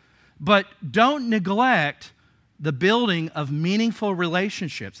everything, but don't neglect the building of meaningful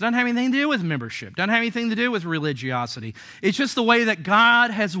relationships. Doesn't have anything to do with membership. Doesn't have anything to do with religiosity. It's just the way that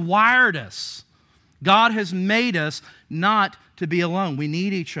God has wired us. God has made us not to be alone. We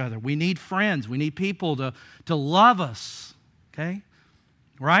need each other. We need friends. We need people to love us. Okay?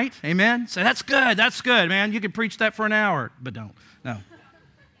 Right? Amen? Say, that's good, man. You can preach that for an hour, but don't. No.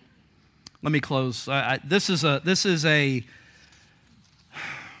 Let me close. This is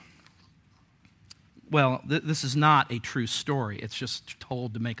not a true story. It's just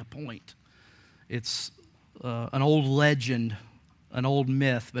told to make a point. It's an old legend, an old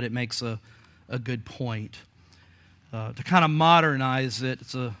myth, but it makes a good point. To kind of modernize it,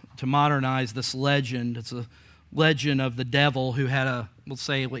 to modernize this legend, it's a legend of the devil who had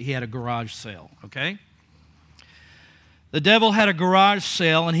he had a garage sale, okay? The devil had a garage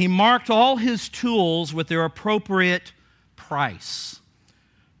sale, and he marked all his tools with their appropriate price.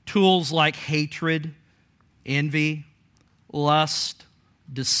 Tools like hatred, envy, lust,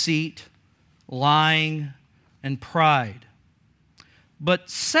 deceit, lying, and pride. But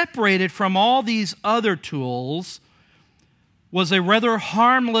separated from all these other tools was a rather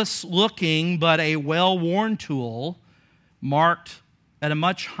harmless-looking but a well-worn tool marked at a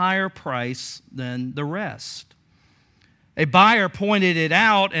much higher price than the rest. A buyer pointed it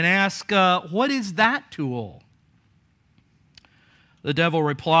out and asked, what is that tool? The devil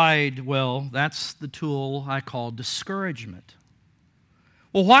replied, well, that's the tool I call discouragement.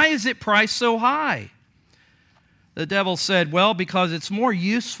 Well, why is it priced so high? The devil said, well, because it's more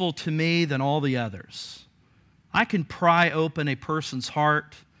useful to me than all the others. I can pry open a person's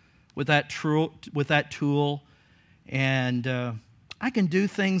heart with that tool, and I can do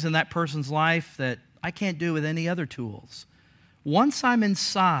things in that person's life that I can't do with any other tools. Once I'm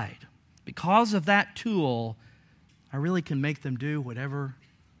inside, because of that tool, I really can make them do whatever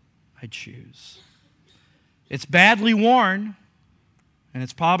I choose. It's badly worn, and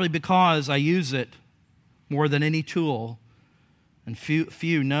it's probably because I use it more than any tool, and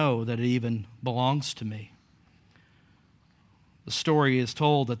few know that it even belongs to me. The story is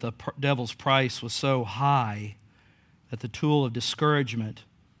told that the devil's price was so high that the tool of discouragement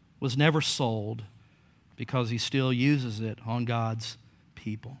was never sold because he still uses it on God's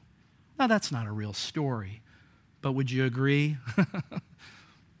people. Now, that's not a real story, but would you agree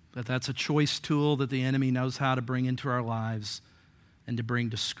that that's a choice tool that the enemy knows how to bring into our lives and to bring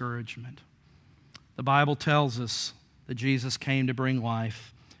discouragement? The Bible tells us that Jesus came to bring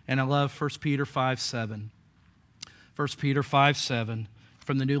life, and I love 1 Peter 5:7. 1 Peter 5:7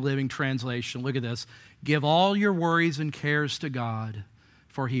 from the New Living Translation. Look at this. Give all your worries and cares to God,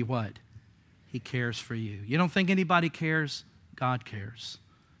 for He what? He cares for you. You don't think anybody cares? God cares.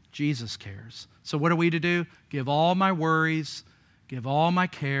 Jesus cares. So what are we to do? Give all my worries, give all my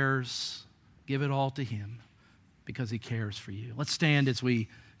cares, give it all to Him because He cares for you. Let's stand as we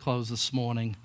close this morning.